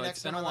Thank see you you. next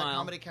It's been time a on The while.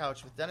 Comedy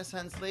Couch with Dennis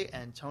Hensley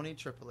and Tony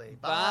Tripoli.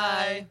 Bye.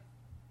 Bye.